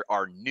this year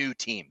are new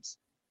teams.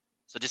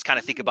 So just kind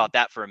of think about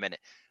that for a minute.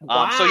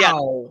 Wow. So yeah,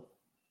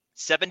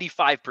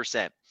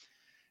 75%.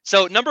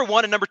 So number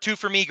 1 and number 2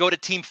 for me go to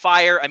Team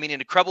Fire. I mean,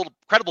 an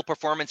incredible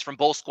performance from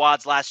both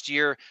squads last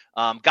year.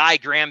 Guy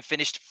Graham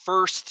finished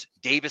 1st.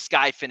 Davis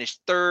Guy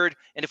finished 3rd.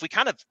 And if we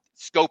kind of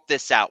scope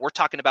this out, we're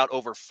talking about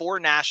over 4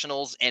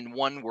 nationals and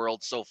 1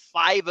 world. So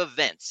 5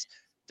 events.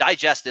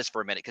 Digest this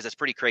for a minute because it's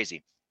pretty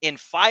crazy. In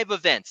 5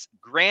 events,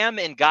 Graham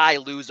and Guy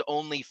lose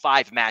only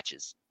 5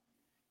 matches.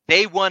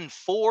 They won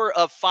 4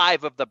 of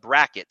 5 of the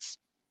brackets.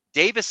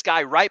 Davis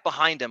Guy right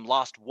behind him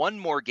lost 1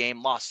 more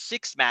game, lost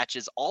 6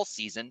 matches all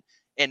season,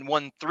 and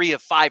won 3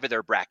 of 5 of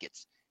their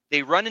brackets.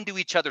 They run into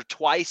each other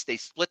twice. They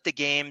split the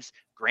games.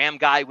 Graham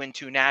Guy win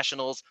 2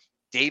 nationals.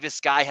 Davis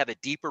Guy have a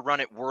deeper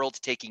run at Worlds,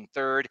 taking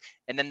 3rd.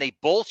 And then they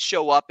both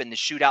show up in the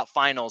shootout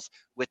finals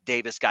with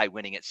Davis Guy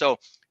winning it. So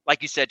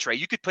like you said, Trey,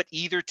 you could put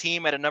either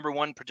team at a number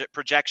 1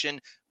 projection.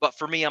 But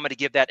for me, I'm going to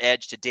give that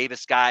edge to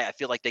Davis Guy. I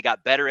feel like they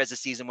got better as the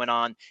season went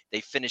on. They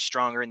finished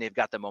stronger, and they've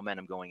got the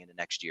momentum going into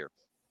next year.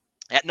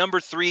 At number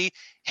 3,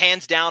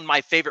 hands down,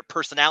 my favorite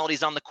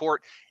personalities on the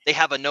court. They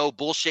have a no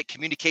bullshit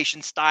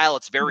communication style.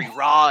 It's very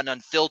raw and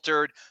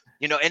unfiltered,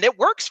 and it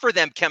works for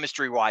them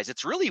chemistry wise.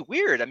 It's really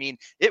weird. I mean,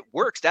 it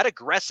works. That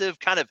aggressive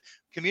kind of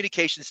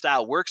communication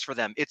style works for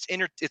them. It's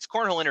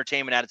cornhole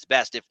entertainment at its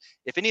best.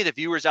 If any of the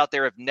viewers out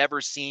there have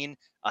never seen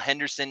a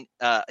Henderson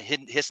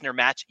Hisner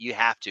match, you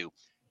have to.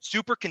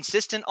 Super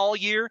consistent all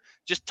year.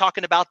 Just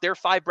talking about their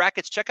 5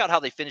 brackets. Check out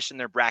how they finished in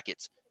their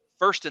brackets.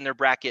 1st in their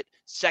bracket,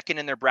 2nd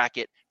in their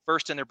bracket,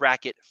 1st in their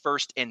bracket,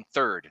 1st and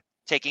 3rd,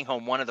 taking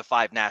home 1 of the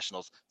 5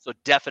 nationals. So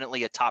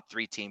definitely a top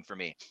 3 team for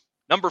me.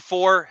 Number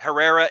 4,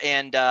 Herrera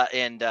and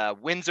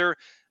Windsor.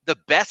 The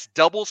best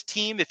doubles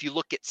team, if you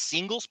look at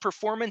singles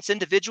performance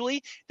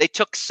individually, they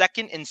took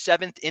 2nd and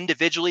 7th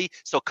individually.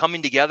 So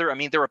coming together, I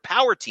mean, they're a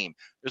power team.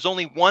 There's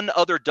only one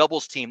other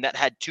doubles team that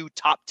had 2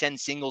 top 10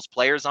 singles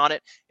players on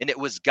it, and it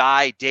was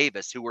Guy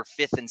Davis, who were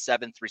 5th and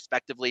 7th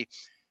respectively.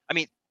 I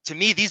mean, to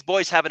me, these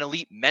boys have an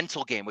elite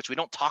mental game, which we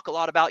don't talk a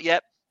lot about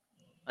yet.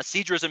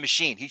 Cedro's a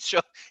machine.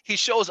 He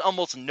shows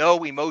almost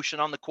no emotion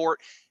on the court.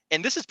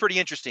 And this is pretty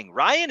interesting.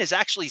 Ryan is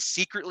actually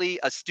secretly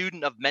a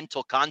student of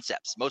mental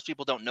concepts. Most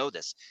people don't know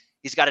this.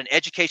 He's got an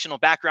educational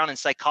background in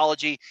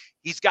psychology.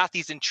 He's got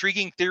these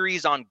intriguing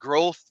theories on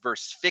growth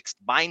versus fixed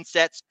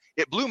mindsets.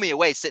 It blew me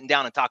away sitting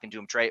down and talking to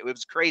him, Trey. It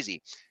was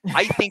crazy.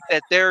 I think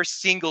that their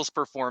singles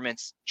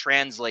performance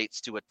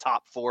translates to a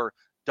top 4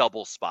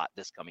 double spot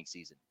this coming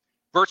season.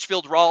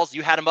 Birchfield Rawls,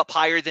 you had him up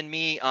higher than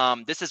me.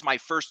 This is my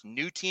first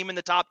new team in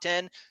the top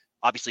 10.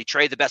 Obviously,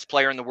 Trey, the best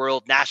player in the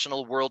world,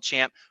 national world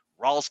champ.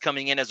 Rawls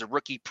coming in as a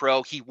rookie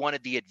pro. He won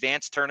the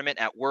advanced tournament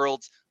at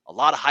Worlds. A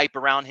lot of hype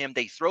around him.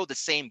 They throw the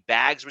same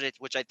bags,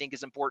 which I think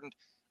is important.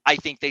 I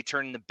think they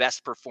turn in the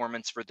best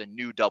performance for the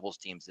new doubles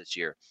teams this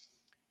year.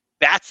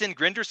 Batson,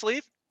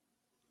 Grindersleeve,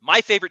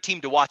 my favorite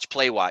team to watch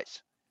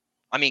play-wise.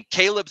 I mean,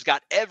 Caleb's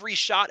got every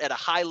shot at a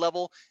high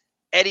level.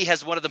 Eddie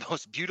has one of the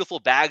most beautiful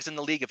bags in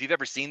the league. If you've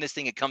ever seen this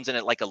thing, it comes in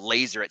at like a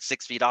laser at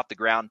 6 feet off the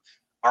ground.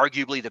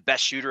 Arguably the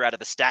best shooter out of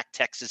the stacked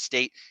Texas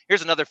State.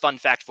 Here's another fun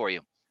fact for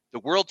you. The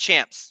world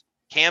champs,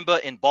 Kamba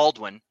and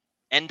Baldwin,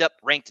 end up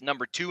ranked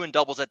number 2 in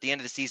doubles at the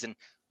end of the season,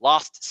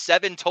 lost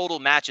 7 total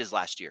matches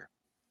last year.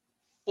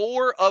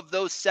 4 of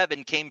those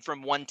 7 came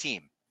from one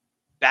team,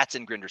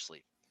 Batson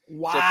Grindersleeve.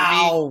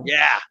 Wow. So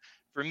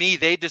for me,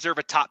 they deserve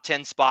a top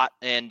 10 spot,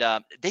 and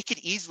they could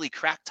easily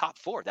crack top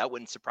 4. That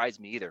wouldn't surprise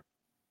me either.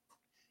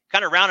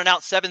 Kind of rounding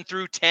out 7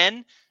 through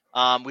 10.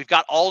 We've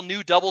got all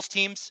new doubles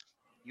teams.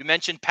 You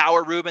mentioned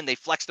Power Ruben. They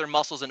flexed their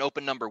muscles in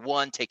open number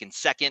 1, taking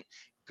second,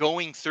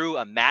 going through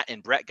a Matt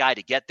and Brett guy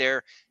to get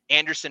there.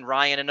 Anderson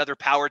Ryan, another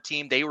power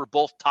team. They were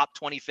both top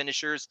 20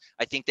 finishers.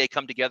 I think they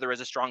come together as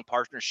a strong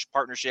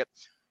partnership.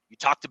 You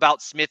talked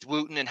about Smith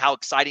Wooten and how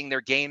exciting their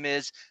game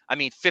is. I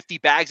mean, 50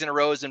 bags in a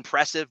row is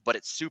impressive, but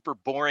it's super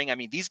boring. I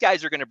mean, these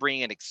guys are going to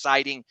bring an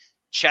exciting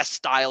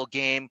chess-style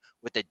game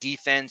with a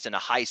defense and a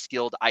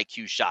high-skilled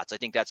IQ shots. I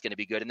think that's going to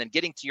be good. And then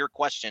getting to your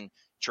question,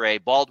 Trey,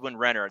 Baldwin,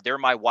 Renner, they're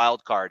my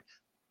wild card.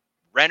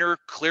 Renner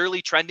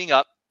clearly trending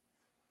up.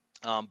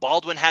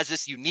 Baldwin has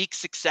this unique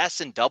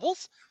success in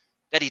doubles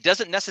that he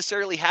doesn't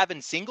necessarily have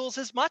in singles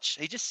as much.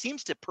 He just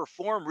seems to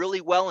perform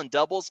really well in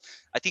doubles.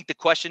 I think the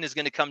question is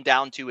going to come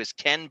down to is,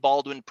 can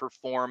Baldwin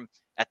perform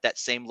at that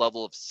same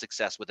level of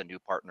success with a new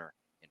partner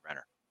in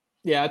Renner?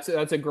 Yeah,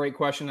 that's a great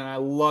question, and I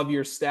love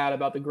your stat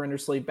about the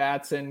Grindersleeve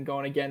Batson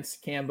going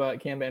against Kamba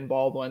and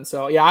Baldwin.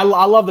 So yeah, I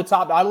love the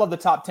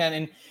top 10,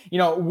 and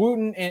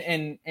Wooten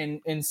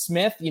and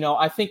Smith.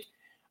 I think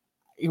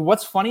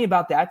what's funny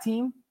about that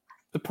team,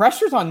 the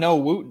pressure's on Noah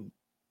Wooten.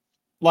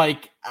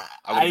 Like,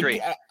 I would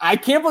agree. I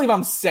can't believe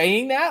I'm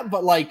saying that,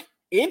 but like,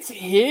 it's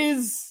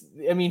his.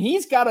 I mean,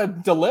 he's got to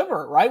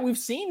deliver, right? We've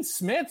seen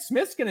Smith.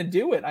 Smith's going to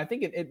do it. I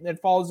think it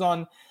falls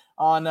on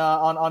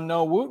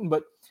Noah Wooten.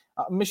 But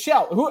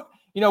Michelle, who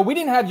we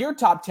didn't have your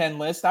top 10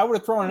 list. I would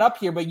have thrown it up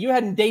here, but you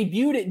hadn't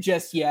debuted it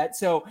just yet.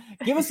 So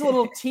give us a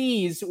little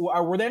tease.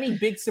 Were there any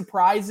big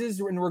surprises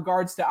in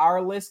regards to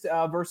our list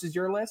versus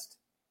your list?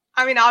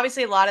 I mean,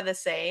 obviously a lot of the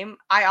same.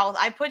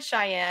 I put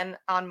Cheyenne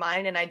on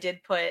mine, and I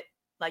did put,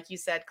 like you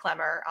said,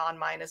 Clemmer on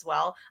mine as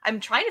well.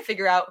 I'm trying to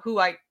figure out who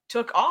I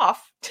took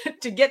off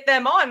to get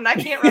them on, and I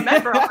can't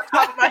remember off the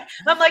top of my.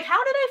 I'm like,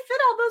 how did I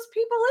fit all those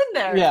people in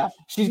there? Yeah,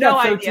 she's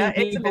got 13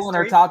 people in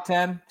her top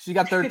 10. She's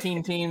got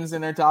 13 teams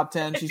in her top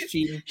 10. She's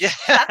cheating. Yeah,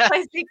 that's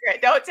my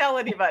secret. Don't tell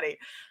anybody.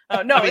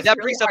 No, I mean, that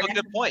brings up a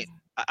good point.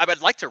 I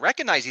would like to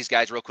recognize these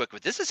guys real quick,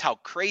 but this is how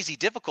crazy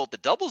difficult the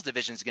doubles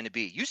division is going to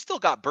be. You still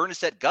got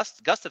Bernadette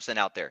Gustafson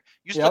out there.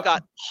 You still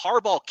got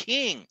Harball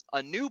King,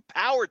 a new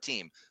power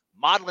team.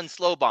 Madeline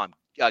Slowbaum,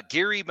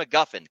 Gary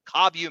McGuffin,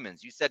 Cobb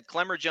Humans. You said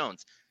Clemmer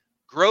Jones,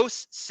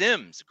 Gross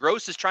Sims.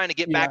 Gross is trying to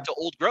get back to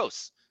old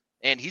Gross,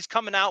 and he's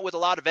coming out with a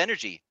lot of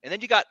energy. And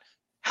then you got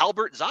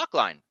Halbert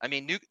Zockline. I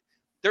mean,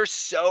 there's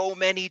so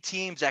many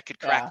teams that could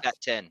crack that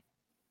 10.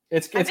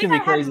 It's going to be a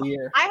crazy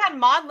year. I had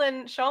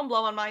Maudlin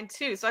Schoenblow on mine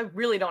too, so I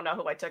really don't know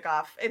who I took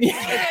off. I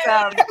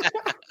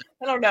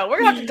don't know. We're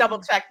going to have to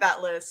double check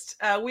that list.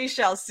 We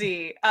shall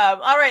see.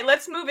 All right,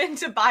 let's move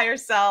into buy or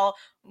sell.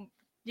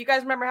 You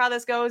guys remember how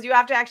this goes? You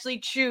have to actually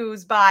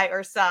choose buy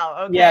or sell,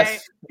 okay?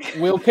 Yes,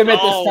 we'll commit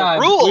this time.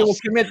 Rules. We will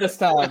commit this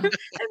time.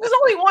 There's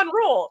only one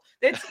rule.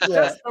 It's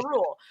just the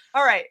rule.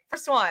 All right,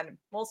 first one.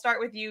 We'll start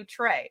with you,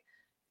 Trey.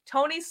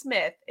 Tony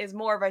Smith is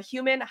more of a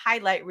human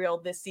highlight reel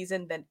this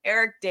season than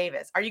Eric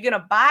Davis. Are you going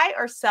to buy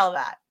or sell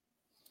that?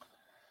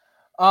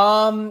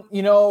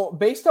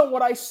 Based on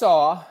what I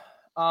saw,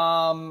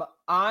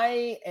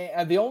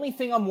 the only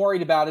thing I'm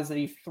worried about is that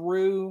he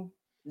threw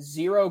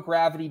 0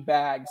 gravity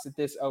bags at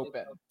this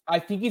Open. I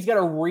think he's got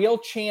a real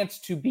chance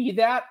to be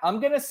that. I'm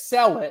going to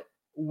sell it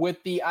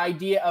with the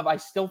idea of I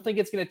still think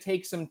it's going to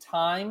take some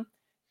time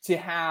to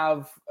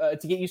have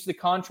to get used to the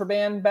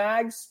contraband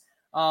bags.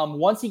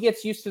 Once he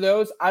gets used to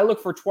those, I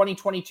look for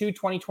 2022,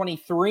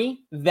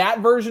 2023.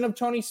 That version of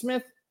Tony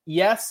Smith,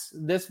 yes.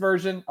 This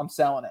version, I'm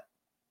selling it.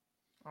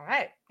 All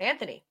right.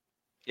 Anthony.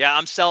 Yeah,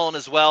 I'm selling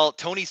as well.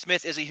 Tony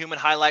Smith is a human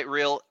highlight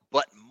reel,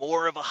 but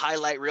more of a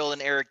highlight reel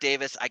than Eric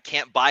Davis. I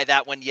can't buy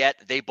that one yet.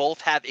 They both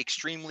have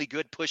extremely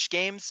good push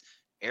games.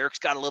 Eric's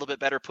got a little bit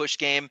better push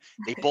game.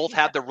 They both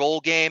have the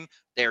roll game.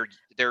 They're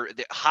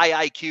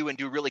high IQ and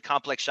do really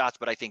complex shots,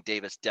 but I think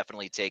Davis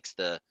definitely takes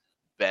the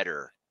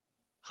better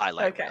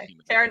highlight. Okay,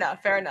 fair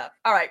enough.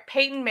 All right,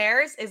 Peyton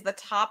Mares is the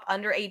top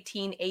under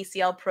 18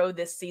 ACL pro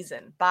this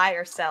season. Buy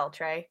or sell,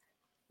 Trey?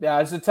 Yeah,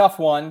 it's a tough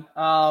one.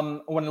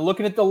 When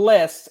looking at the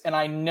list, and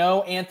I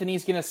know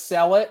Anthony's going to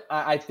sell it.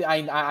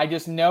 I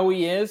just know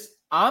he is.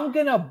 I'm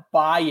going to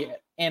buy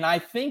it. And I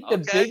think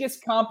the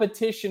biggest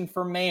competition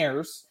for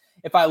Mayers,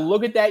 if I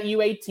look at that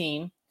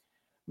U18,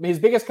 his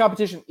biggest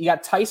competition, you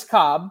got Tice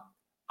Cobb.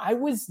 I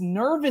was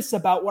nervous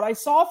about what I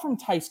saw from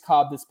Tice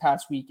Cobb this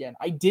past weekend.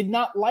 I did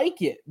not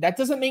like it. That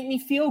doesn't make me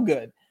feel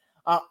good.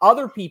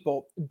 Other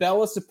people,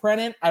 Bella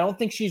Suprenant, I don't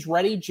think she's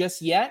ready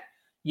just yet.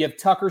 You have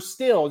Tucker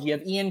Stills. You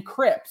have Ian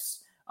Cripps.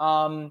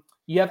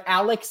 You have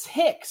Alex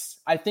Hicks.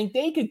 I think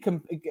they could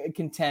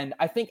contend.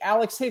 I think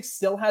Alex Hicks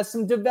still has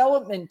some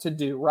development to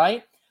do,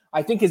 right?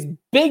 I think his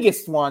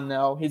biggest one,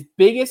 though,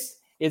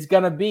 is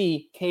going to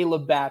be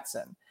Caleb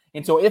Batson.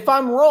 And so if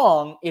I'm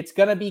wrong, it's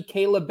going to be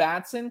Caleb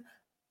Batson.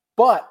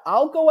 But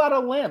I'll go out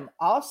on a limb.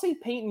 I'll say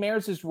Peyton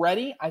Mayers is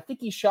ready. I think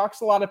he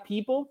shocks a lot of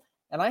people.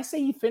 And I say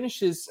he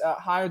finishes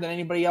higher than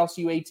anybody else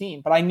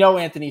U18. But I know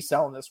Anthony's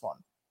selling this one.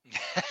 Is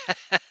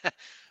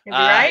he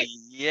right?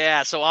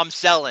 Yeah, so I'm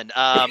selling.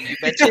 You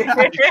mentioned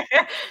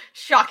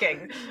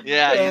shocking.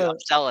 Yeah, I'm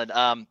selling.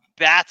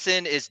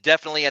 Batson is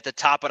definitely at the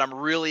top, but I'm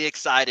really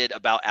excited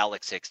about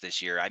Alex Hicks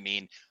this year. I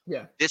mean,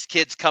 this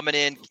kid's coming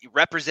in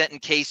representing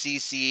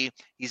KCC.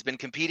 He's been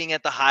competing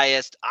at the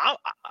highest.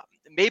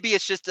 Maybe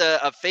it's just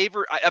a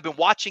favor. I've been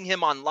watching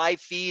him on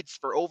live feeds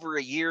for over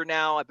a year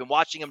now. I've been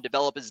watching him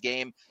develop his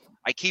game.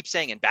 I keep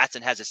saying, and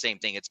Batson has the same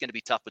thing. It's going to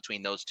be tough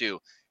between those two.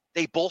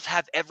 They both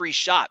have every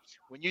shot.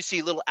 When you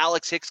see little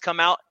Alex Hicks come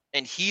out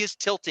and he is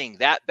tilting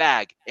that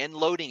bag and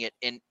loading it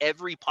in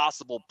every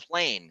possible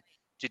plane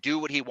to do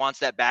what he wants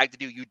that bag to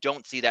do, you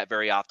don't see that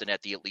very often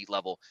at the elite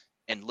level.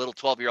 And little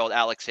 12-year-old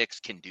Alex Hicks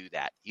can do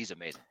that. He's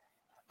amazing.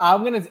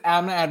 I'm gonna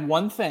add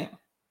one thing.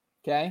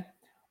 Okay.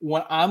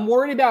 When I'm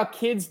worried about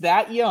kids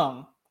that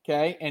young,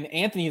 okay, and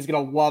Anthony is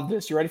gonna love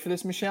this. You ready for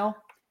this, Michelle?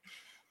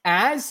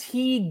 As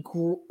he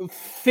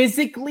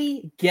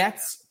physically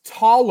gets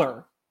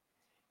taller,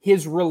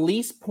 his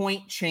release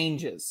point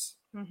changes.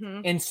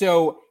 Mm-hmm. And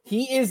so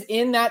he is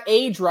in that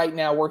age right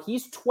now where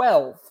he's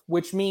 12,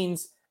 which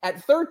means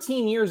at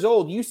 13 years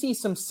old, you see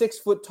some 6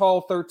 foot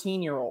tall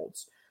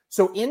 13-year-olds.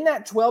 So in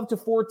that 12 to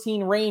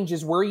 14 range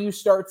is where you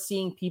start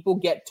seeing people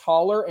get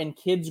taller and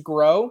kids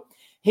grow.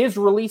 His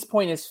release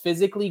point is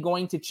physically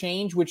going to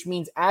change, which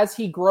means as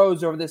he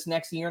grows over this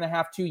next year and a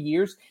half, 2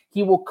 years,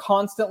 he will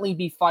constantly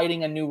be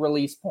fighting a new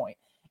release point.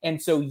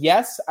 And so,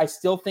 yes, I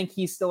still think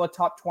he's still a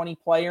top 20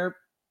 player,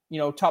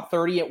 top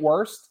 30 at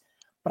worst.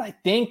 But I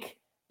think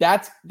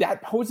that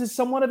poses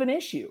somewhat of an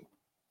issue.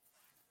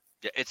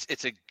 Yeah,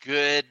 it's a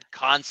good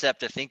concept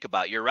to think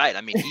about. You're right.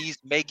 I mean, he's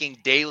making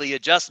daily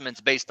adjustments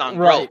based on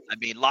growth. I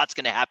mean, lots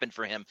going to happen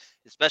for him,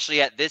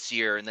 especially at this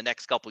year. In the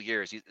next couple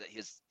years,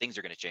 his things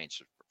are going to change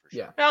for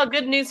sure. Yeah. Well,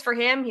 good news for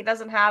him. He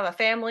doesn't have a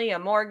family, a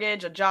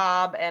mortgage, a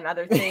job, and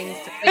other things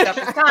to take up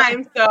his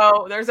time.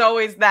 So there's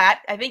always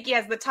that. I think he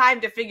has the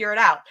time to figure it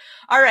out.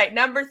 All right,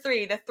 number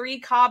 3, the 3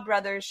 Cobb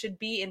brothers should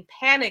be in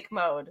panic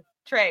mode.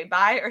 Trey,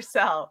 buy or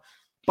sell?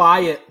 Buy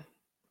it.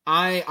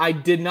 I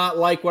did not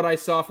like what I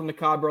saw from the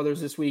Cobb brothers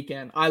this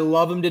weekend. I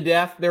love them to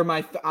death. They're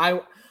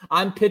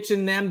I'm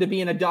pitching them to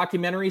be in a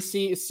documentary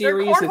series. They're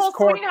cornhole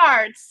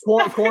sweethearts.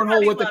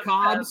 Cornhole with the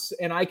Cobbs,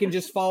 and I can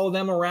just follow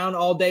them around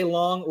all day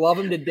long. Love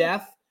them to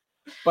death.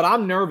 But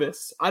I'm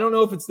nervous. I don't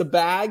know if it's the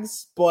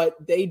bags, but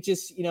they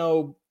just,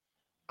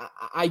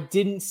 I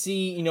didn't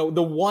see,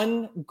 the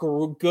one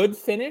good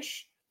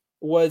finish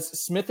was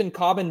Smith and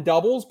Cobb in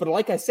doubles. But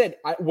like I said,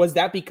 was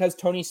that because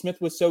Tony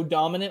Smith was so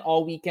dominant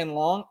all weekend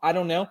long? I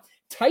don't know.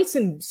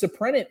 Tyson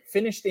Suprenant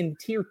finished in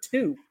tier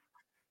 2,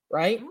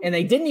 right? And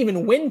they didn't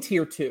even win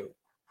tier 2.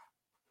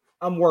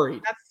 I'm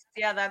worried.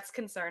 That's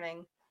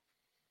concerning.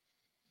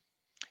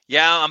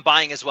 Yeah, I'm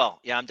buying as well.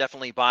 Yeah, I'm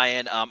definitely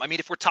buying. I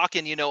mean, if we're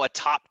talking, a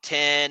top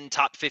 10,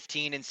 top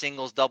 15 in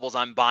singles, doubles,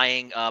 I'm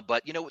buying.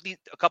 But,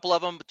 a couple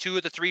of them, 2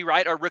 of the 3,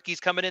 right, are rookies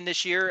coming in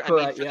this year.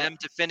 Correct, I mean, for them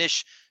to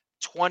finish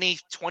 20,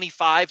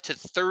 25 to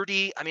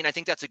 30. I mean, I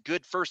think that's a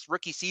good first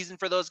rookie season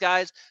for those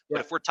guys. Yeah.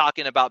 But if we're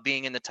talking about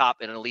being in the top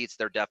and elites,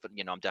 they're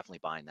definitely, I'm definitely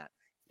buying that.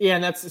 Yeah,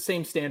 and that's the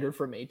same standard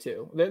for me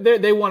too.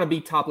 They want to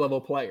be top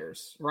level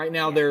players. Right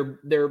now, they're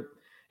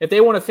if they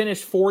want to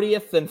finish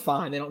 40th, then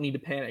fine. They don't need to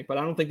panic. But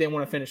I don't think they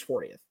want to finish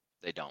 40th.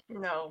 They don't.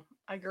 No,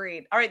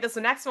 agreed. All right, this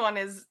next one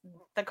is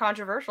the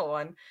controversial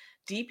one.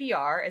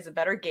 DPR is a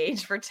better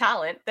gauge for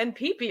talent than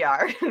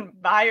PPR.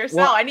 Buy or sell?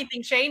 Well,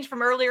 anything change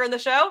from earlier in the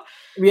show?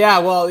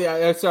 Yeah,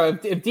 so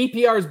if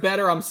DPR is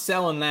better, I'm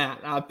selling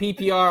that.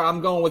 PPR,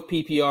 I'm going with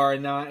PPR.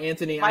 And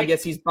Anthony, Mike, I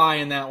guess he's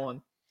buying that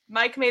one.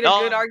 Mike made a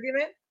good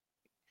argument.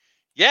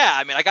 Yeah,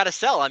 I mean, I got to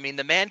sell. I mean,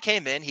 the man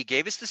came in, he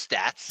gave us the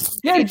stats.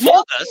 Yeah, he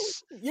told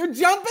us. You're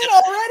jumping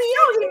already?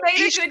 No, he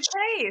made a good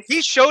case.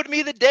 He showed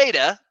me the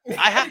data.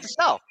 I have to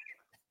sell.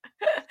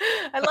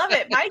 I love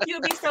it. Mike,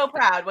 you'll be so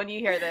proud when you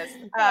hear this.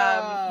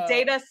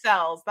 Data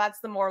sells. That's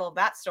the moral of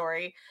that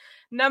story.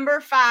 Number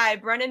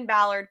 5, Brennan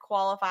Ballard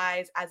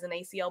qualifies as an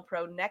ACL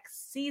pro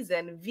next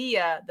season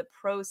via the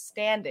pro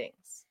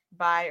standings.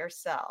 Buy or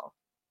sell?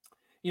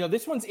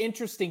 This one's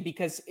interesting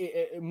because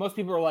most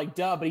people are like,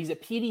 duh, but he's a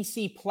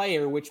PDC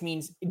player, which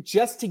means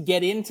just to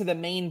get into the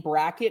main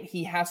bracket,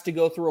 he has to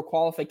go through a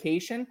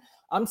qualification.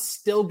 I'm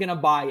still going to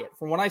buy it.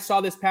 From what I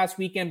saw this past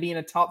weekend being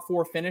a top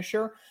 4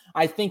 finisher,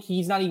 I think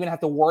he's not even going to have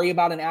to worry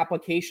about an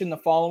application the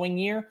following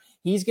year.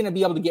 He's going to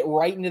be able to get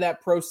right into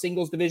that pro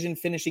singles division,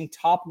 finishing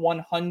top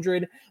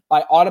 100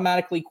 by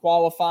automatically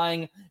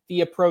qualifying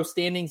via pro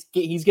standings.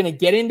 He's going to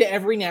get into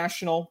every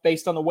national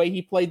based on the way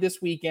he played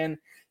this weekend.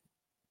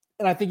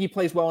 And I think he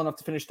plays well enough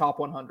to finish top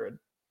 100.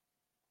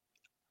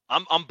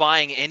 I'm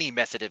buying any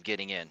method of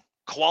getting in.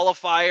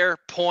 Qualifier,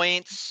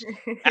 points,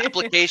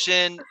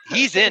 application.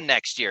 He's in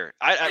next year.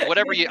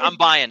 I'm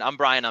buying. I'm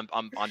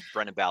on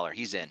Brendan Ballard.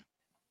 He's in.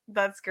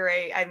 That's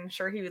great. I'm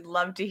sure he would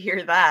love to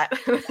hear that.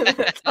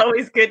 It's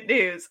always good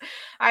news.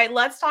 All right,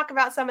 let's talk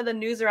about some of the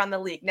news around the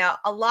league. Now,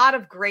 a lot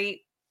of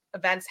great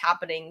events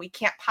happening. We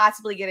can't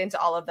possibly get into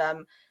all of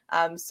them.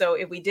 So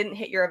if we didn't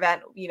hit your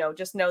event,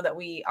 just know that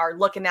we are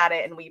looking at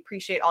it and we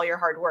appreciate all your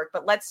hard work.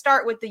 But let's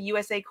start with the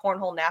USA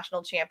Cornhole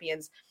National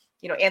Champions.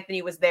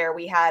 Anthony was there.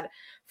 We had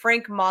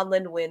Frank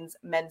Modlin wins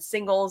men's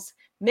singles,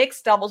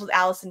 mixed doubles with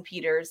Allison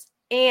Peters,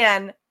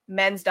 and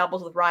men's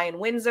doubles with Ryan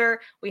Windsor.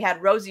 We had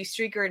Rosie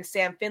Streaker and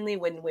Sam Finley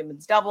win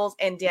women's doubles,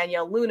 and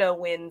Danielle Luna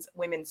wins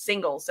women's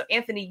singles. So,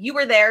 Anthony, you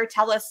were there.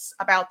 Tell us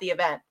about the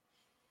event.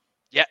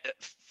 Yeah,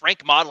 Frank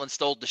Modlin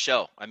stole the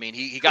show. I mean,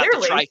 he got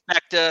the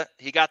trifecta.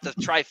 He got the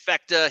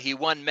trifecta. He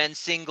won men's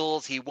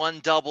singles. He won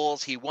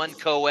doubles. He won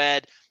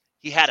co-ed.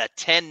 He had a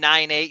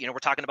 10-9-8. We're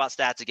talking about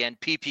stats again.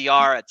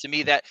 PPR. To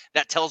me, that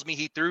tells me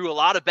he threw a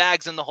lot of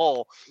bags in the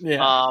hole.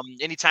 Yeah.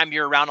 Anytime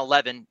you're around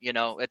 11,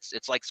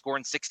 it's like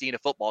scoring 60 in a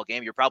football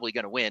game. You're probably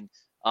going to win.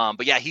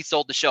 But yeah, he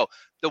sold the show.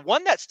 The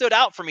one that stood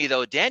out for me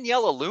though,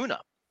 Daniela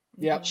Luna.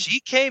 Yeah. She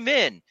came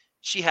in.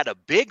 She had a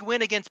big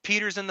win against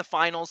Peters in the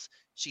finals.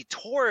 She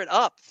tore it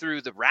up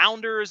through the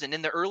rounders and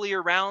in the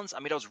earlier rounds.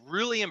 I mean, I was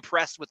really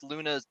impressed with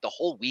Luna the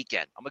whole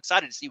weekend. I'm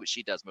excited to see what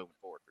she does moving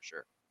forward for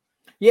sure.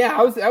 Yeah,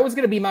 that was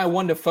going to be my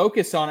one to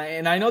focus on.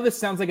 And I know this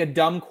sounds like a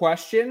dumb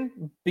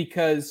question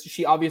because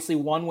she obviously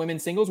won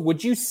women's singles.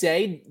 Would you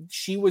say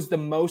she was the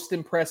most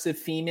impressive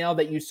female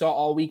that you saw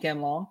all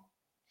weekend long?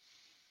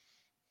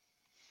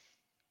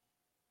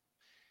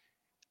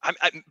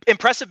 I'm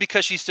impressive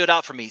because she stood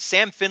out for me.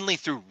 Sam Finley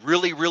threw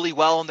really, really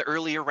well in the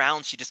earlier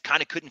rounds. She just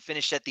kind of couldn't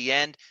finish at the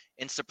end.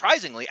 And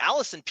surprisingly,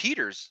 Allison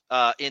Peters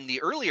in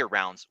the earlier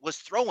rounds was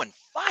throwing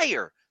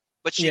fire.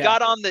 But she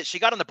got on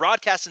the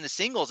broadcast in the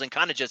singles and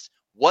kind of just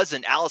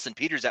wasn't Allison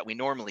Peters that we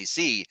normally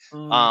see.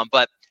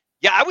 But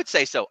yeah, I would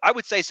say so.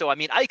 I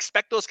mean, I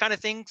expect those kind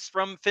of things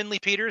from Finley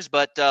Peters,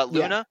 but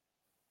Luna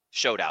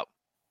showed out.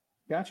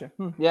 Gotcha.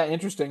 Yeah,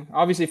 interesting.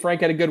 Obviously,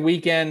 Frank had a good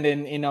weekend,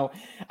 and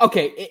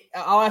okay.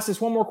 I'll ask this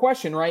one more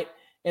question, right?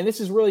 And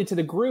this is really to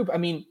the group. I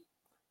mean,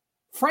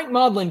 Frank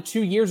Modlin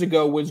 2 years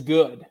ago was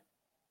good,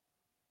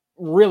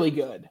 really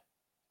good.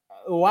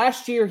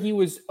 Last year he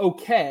was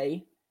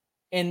okay,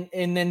 and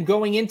then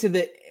going into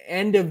the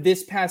end of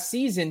this past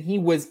season, he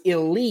was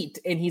elite,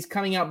 and he's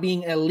coming out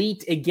being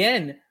elite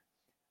again.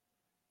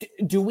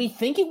 Do we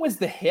think it was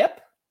the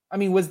hip? I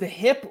mean, was the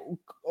hip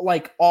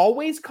like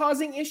always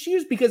causing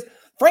issues? Because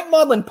Frank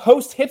Modlin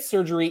post-hip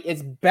surgery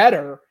is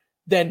better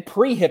than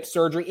pre-hip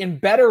surgery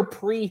and better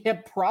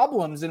pre-hip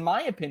problems, in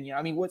my opinion.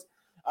 I mean,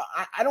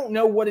 I don't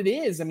know what it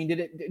is. I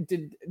mean,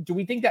 do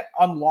we think that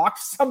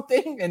unlocks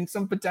something and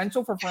some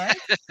potential for Frank?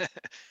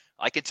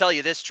 I can tell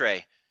you this,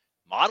 Trey.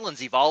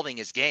 Modlin's evolving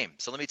his game.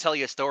 So let me tell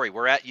you a story.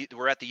 We're at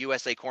the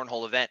USA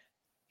Cornhole event.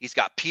 He's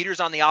got Peters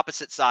on the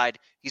opposite side.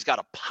 He's got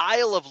a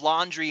pile of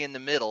laundry in the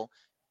middle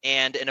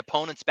and an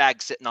opponent's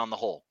bag sitting on the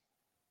hole.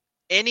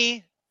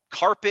 Any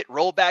carpet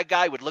roll bag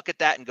guy would look at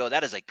that and go,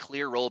 that is a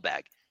clear roll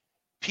bag.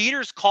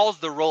 Peters calls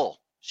the roll.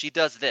 She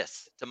does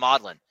this to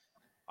Modlin.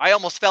 I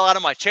almost fell out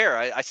of my chair.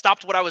 I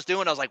stopped what I was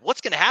doing. I was like, what's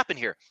going to happen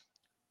here?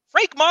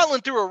 Frank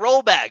Modlin threw a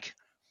roll bag.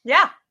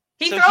 Yeah.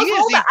 He throws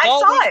roll bag. I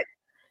saw it.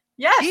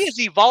 Yes. He is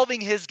evolving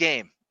his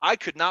game. I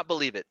could not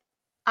believe it.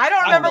 I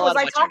don't remember. Was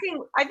I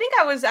talking? I think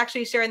I was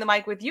actually sharing the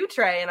mic with you,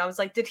 Trey, and I was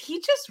like, did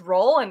he just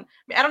roll? And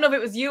I don't know if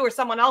it was you or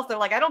someone else. They're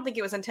like, I don't think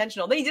it was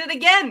intentional. Then he did it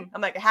again.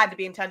 I'm like, it had to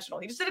be intentional.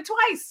 He just did it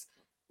twice.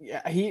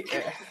 Yeah,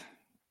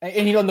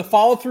 and the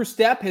follow through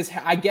step has,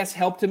 I guess,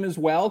 helped him as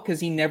well because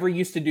he never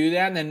used to do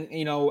that. And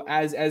then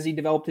as he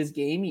developed his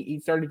game, he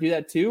started to do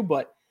that too.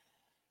 But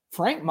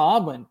Frank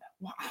Modlin,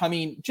 I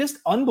mean, just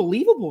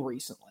unbelievable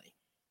recently.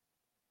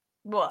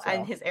 Well,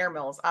 and his air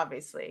mills,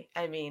 obviously.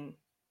 I mean,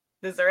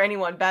 is there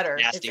anyone better?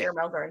 Nasty. His air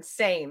mills are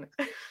insane.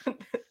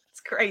 It's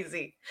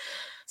crazy.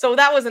 So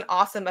that was an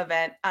awesome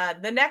event.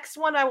 The next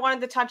one I wanted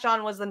to touch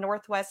on was the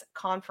Northwest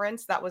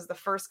Conference. That was the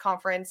first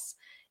conference,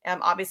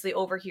 obviously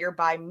over here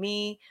by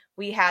me.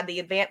 We had the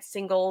advanced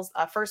singles.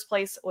 First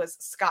place was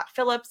Scott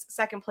Phillips.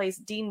 Second place,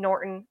 Dean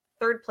Norton.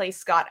 Third place,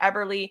 Scott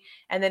Eberly.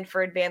 And then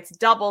for advanced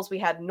doubles, we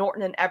had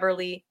Norton and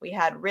Eberly. We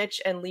had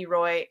Rich and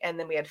Leroy. And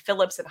then we had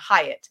Phillips and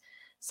Hyatt.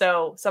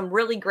 So some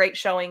really great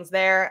showings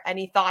there.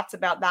 Any thoughts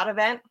about that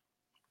event?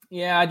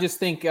 Yeah, I just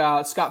think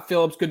Scott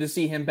Phillips, good to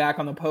see him back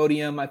on the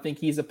podium. I think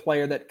he's a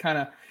player that kind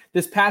of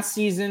this past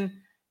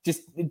season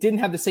just didn't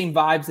have the same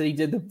vibes that he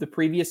did the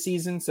previous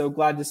season. So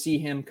glad to see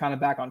him kind of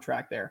back on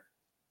track there.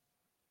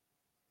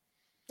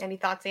 Any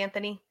thoughts,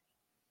 Anthony?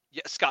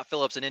 Yeah, Scott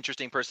Phillips, an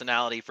interesting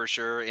personality for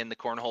sure in the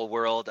cornhole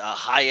world.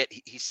 Hyatt,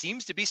 he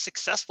seems to be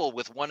successful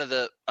with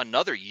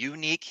another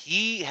unique.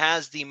 He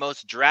has the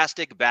most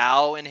drastic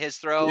bow in his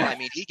throw. Yeah. I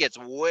mean, he gets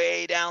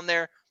way down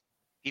there.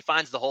 He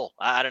finds the hole.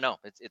 I don't know.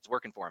 It's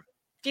working for him.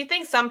 Do you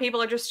think some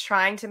people are just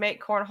trying to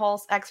make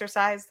cornholes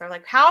exercise? They're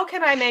like, how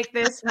can I make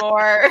this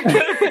more,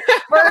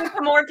 burn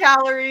some more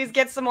calories,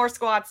 get some more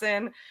squats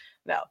in?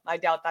 No, I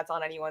doubt that's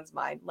on anyone's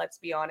mind. Let's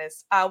be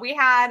honest. We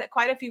had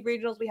quite a few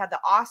regionals. We had the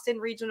Austin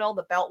Regional,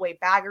 the Beltway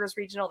Baggers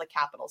Regional, the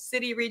Capital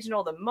City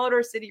Regional, the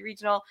Motor City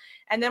Regional.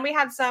 And then we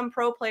had some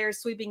pro players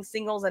sweeping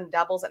singles and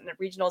doubles at the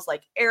regionals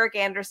like Eric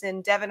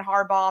Anderson, Devin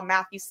Harbaugh,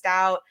 Matthew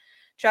Stout,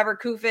 Trevor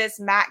Kufis,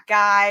 Matt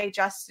Guy,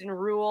 Justin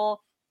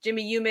Rule,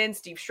 Jimmy Human,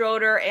 Steve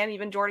Schroeder, and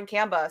even Jordan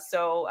Kamba.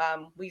 So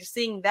we're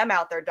seeing them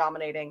out there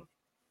dominating.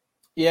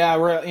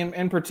 Yeah,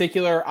 in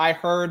particular, I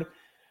heard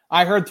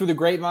through the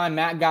grapevine,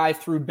 Matt Guy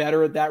threw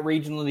better at that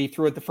region than he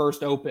threw at the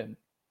first Open.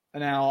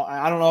 Now,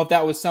 I don't know if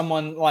that was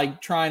someone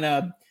like trying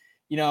to,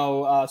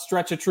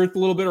 stretch the truth a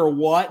little bit or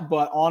what,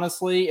 but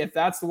honestly, if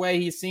that's the way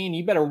he's seen,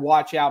 you better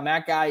watch out.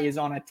 Matt Guy is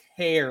on a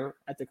tear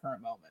at the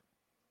current moment.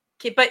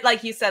 But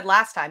like you said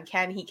last time,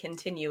 can he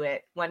continue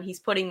it when he's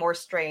putting more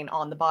strain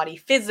on the body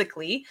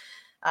physically?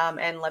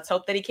 And let's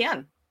hope that he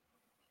can.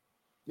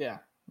 Yeah,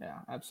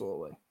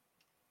 absolutely.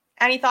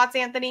 Any thoughts,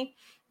 Anthony?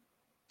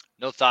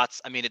 No thoughts.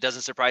 I mean, it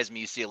doesn't surprise me.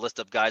 You see a list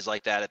of guys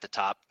like that at the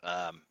top.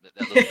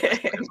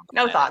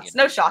 No thoughts.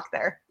 No shock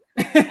there.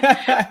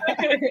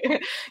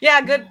 Yeah,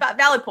 good,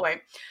 valid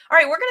point. All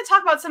right, we're going to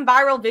talk about some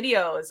viral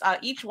videos.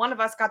 Each one of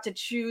us got to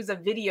choose a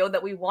video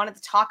that we wanted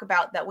to talk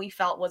about that we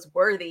felt was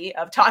worthy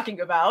of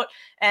talking about.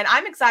 And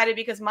I'm excited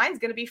because mine's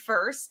going to be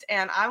first.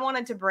 And I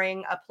wanted to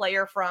bring a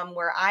player from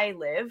where I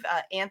live,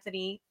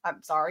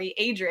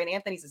 Adrian.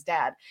 Anthony's his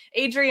dad,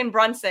 Adrian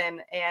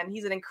Brunson. And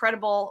he's an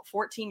incredible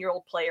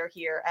 14-year-old player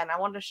here. And I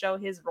wanted to show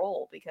his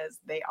role because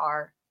they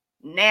are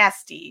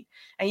nasty.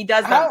 And he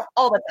does them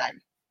all the time.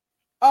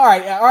 All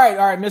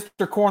right,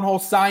 Mr. Cornhole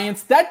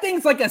Science. That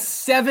thing's like a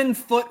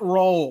 7-foot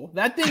roll.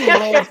 That thing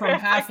rolled from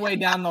halfway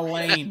down the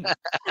lane.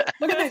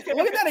 Look at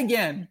that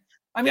again.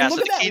 I mean,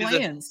 look at that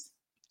lands.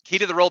 Key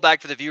to the roll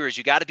bag for the viewers,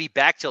 you got to be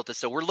back tilted.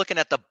 So we're looking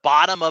at the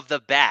bottom of the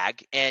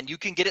bag, and you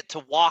can get it to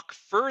walk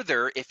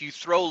further if you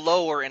throw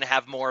lower and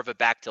have more of a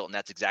back tilt, and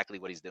that's exactly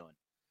what he's doing.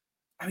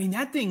 I mean,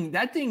 that thing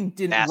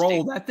didn't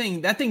roll. That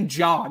thing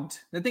jogged.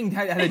 That thing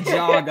had a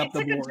jog up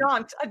the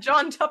board. A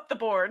jaunt up the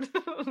board.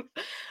 All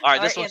right,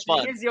 this one's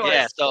fun.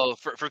 Yeah, so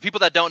for people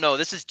that don't know,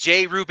 this is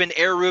Jay Rubin,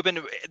 Air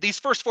Rubin. These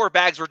first 4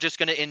 bags, we're just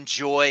going to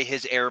enjoy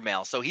his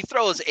airmail. So he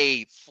throws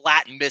a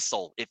flat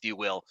missile, if you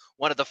will,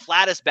 one of the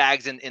flattest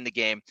bags in the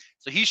game.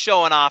 So he's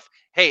showing off,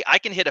 hey, I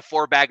can hit a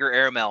 4-bagger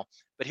airmail.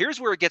 But here's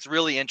where it gets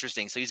really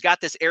interesting. So he's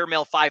got this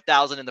airmail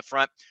 5000 in the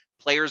front.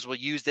 Players will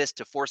use this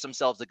to force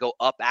themselves to go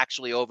up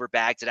actually over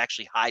bags. It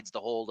actually hides the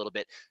hole a little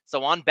bit.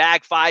 So on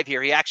bag 5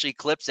 here, he actually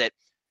clips it.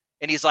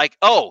 And he's like,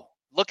 oh,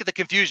 look at the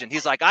confusion.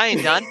 He's like, I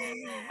ain't done.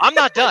 I'm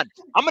not done.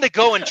 I'm going to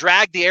go and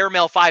drag the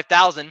airmail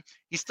 5000.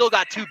 He's still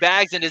got 2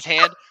 bags in his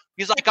hand.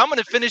 He's like, I'm going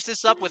to finish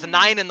this up with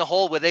 9 in the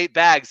hole with 8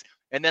 bags.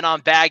 And then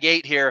on bag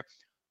 8 here,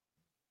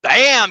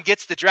 bam,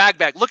 gets the drag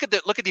bag. Look at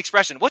the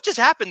expression. What just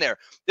happened there?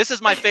 This is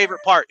my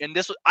favorite part. And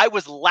I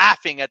was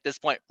laughing at this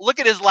point. Look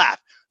at his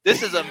laugh.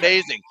 This is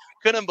amazing.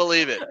 Couldn't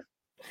believe it.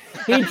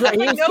 He's so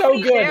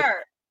good.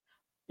 There.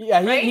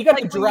 Yeah, right? He got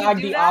to drag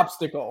the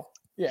obstacle.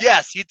 Yeah.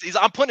 Yes, he's.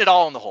 I'm putting it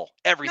all in the hole.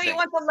 Everything. No, he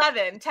wants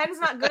 11.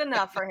 10's not good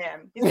enough for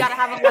him. He's got to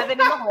have 11 in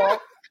the hole.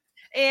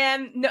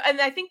 And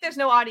I think there's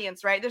no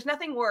audience, right? There's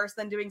nothing worse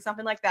than doing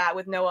something like that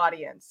with no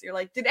audience. You're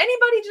like, did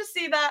anybody just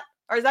see that?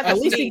 Or is that just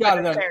at least he got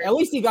it on video.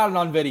 You got it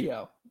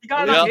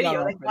on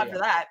video. Thank God for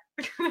that.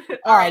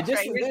 All right,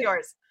 here's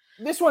yours.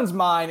 This one's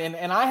mine,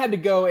 and I had to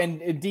go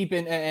and deep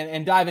in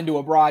and dive into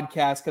a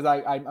broadcast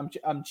because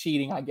I'm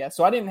cheating, I guess.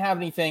 So I didn't have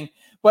anything.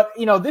 But,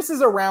 this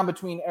is a round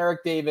between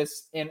Eric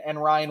Davis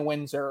and Ryan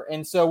Windsor.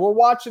 And so we're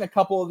watching a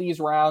couple of these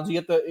rounds. You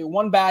get the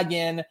 1 bag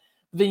in,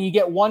 then you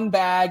get 1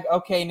 bag.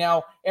 Okay,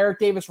 now Eric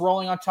Davis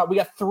rolling on top. We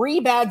got 3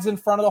 bags in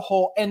front of the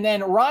hole, and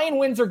then Ryan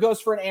Windsor goes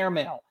for an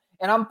airmail.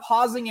 And I'm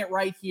pausing it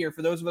right here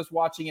for those of us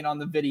watching it on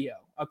the video,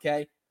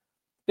 okay?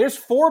 There's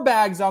 4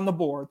 bags on the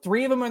board.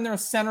 3 of them are in the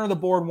center of the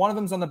board. 1 of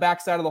them's on the back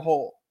side of the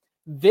hole.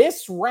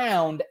 This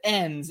round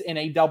ends in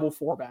a double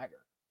 4-bagger.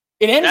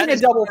 It ends in a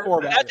double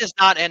 4-bagger. That does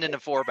not end in a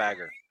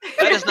 4-bagger.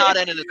 That does not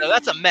end in a.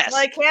 That's a mess.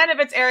 Well, it can if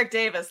it's Eric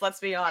Davis.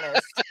 Let's be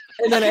honest.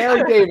 And then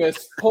Eric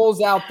Davis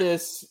pulls out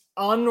this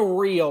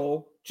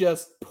unreal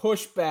just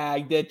push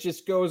bag that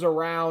just goes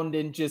around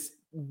and just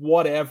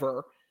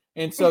whatever.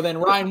 And so then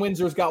Ryan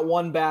Windsor's got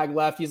 1 bag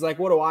left. He's like,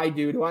 what do I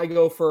do? Do I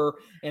go for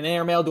an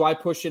airmail? Do I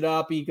push it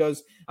up? He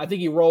goes, I think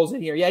he rolls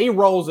it here. Yeah, he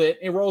rolls it.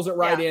 He rolls it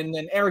right in. And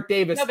then Eric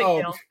Davis,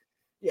 deal.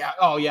 Yeah.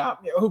 Oh, yeah.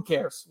 Who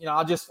cares?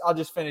 I'll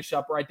just finish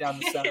up right down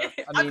the center.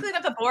 I'll clean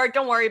up the board.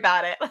 Don't worry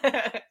about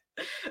it.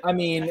 I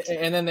mean,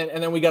 and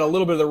then we got a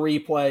little bit of the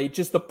replay.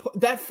 Just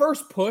that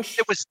first push.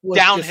 It was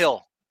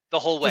downhill the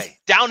whole way.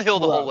 Downhill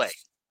the whole way.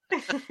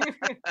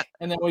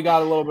 And then we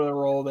got a little bit of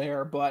roll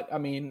there, but I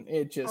mean,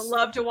 it I just.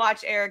 love to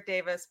watch Eric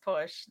Davis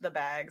push the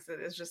bags.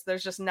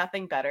 There's just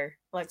nothing better.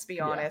 Let's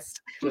be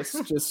honest.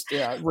 Just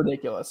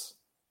ridiculous.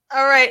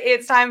 All right,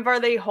 it's time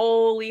for the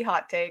holy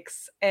hot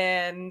takes,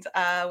 and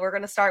we're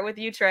gonna start with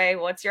you, Trey.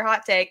 What's your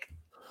hot take?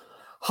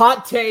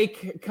 Hot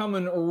take,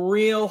 coming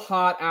real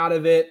hot out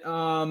of it.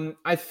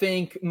 I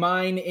think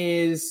mine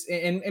is,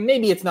 and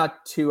maybe it's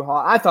not too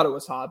hot. I thought it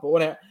was hot, but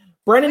whatever.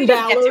 Brendan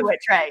Ballard. Get to it,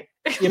 Trey.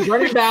 Yeah,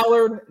 Brendan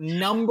Ballard,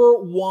 number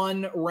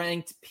 1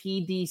 ranked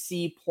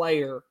PDC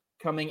player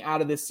coming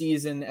out of the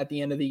season at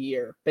the end of the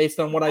year. Based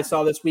on what I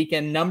saw this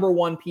weekend, number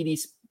 1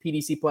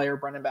 PDC player,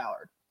 Brendan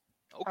Ballard.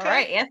 Okay. All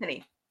right,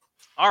 Anthony.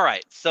 All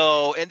right.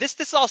 So, and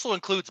this also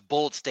includes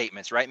bold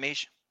statements, right,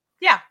 Mish?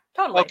 Yeah,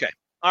 totally. Okay.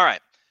 All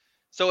right.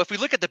 So if we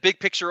look at the big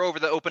picture over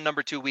the Open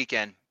number 2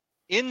 weekend,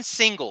 in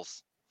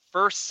singles,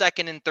 first,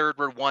 second, and third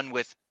were won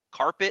with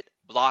carpet,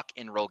 block,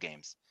 and roll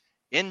games.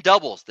 In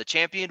doubles, the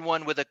champion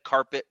won with a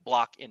carpet,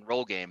 block, and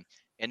roll game.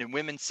 And in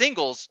women's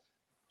singles,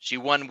 she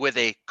won with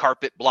a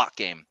carpet block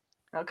game.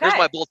 Okay. Here's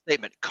my bold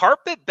statement.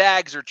 Carpet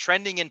bags are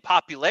trending in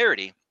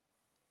popularity,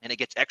 and it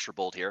gets extra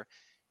bold here,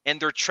 and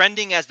they're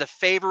trending as the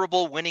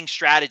favorable winning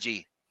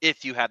strategy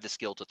if you have the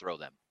skill to throw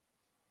them.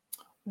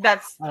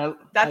 That's a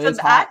good,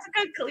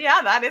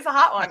 yeah, that is a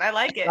hot one. I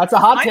like it. That's a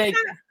hot take.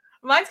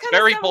 Mine's kind of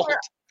very similar. bold.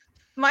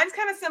 Mine's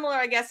kind of similar,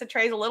 I guess, to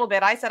Trey's a little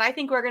bit. I said, I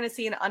think we're going to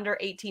see an under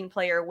 18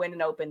 player win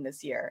an Open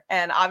this year.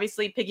 And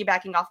obviously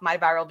piggybacking off my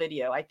viral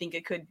video, I think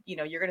it could,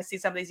 you're going to see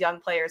some of these young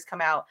players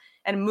come out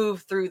and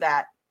move through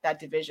that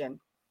division.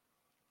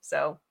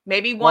 So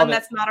maybe one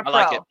that's not a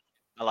pro.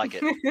 I like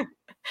it.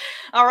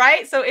 All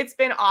right. So it's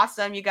been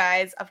awesome, you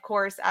guys. Of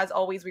course, as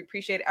always, we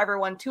appreciate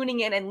everyone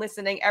tuning in and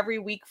listening every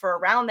week for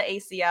Around the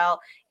ACL,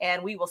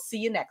 and we will see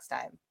you next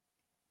time.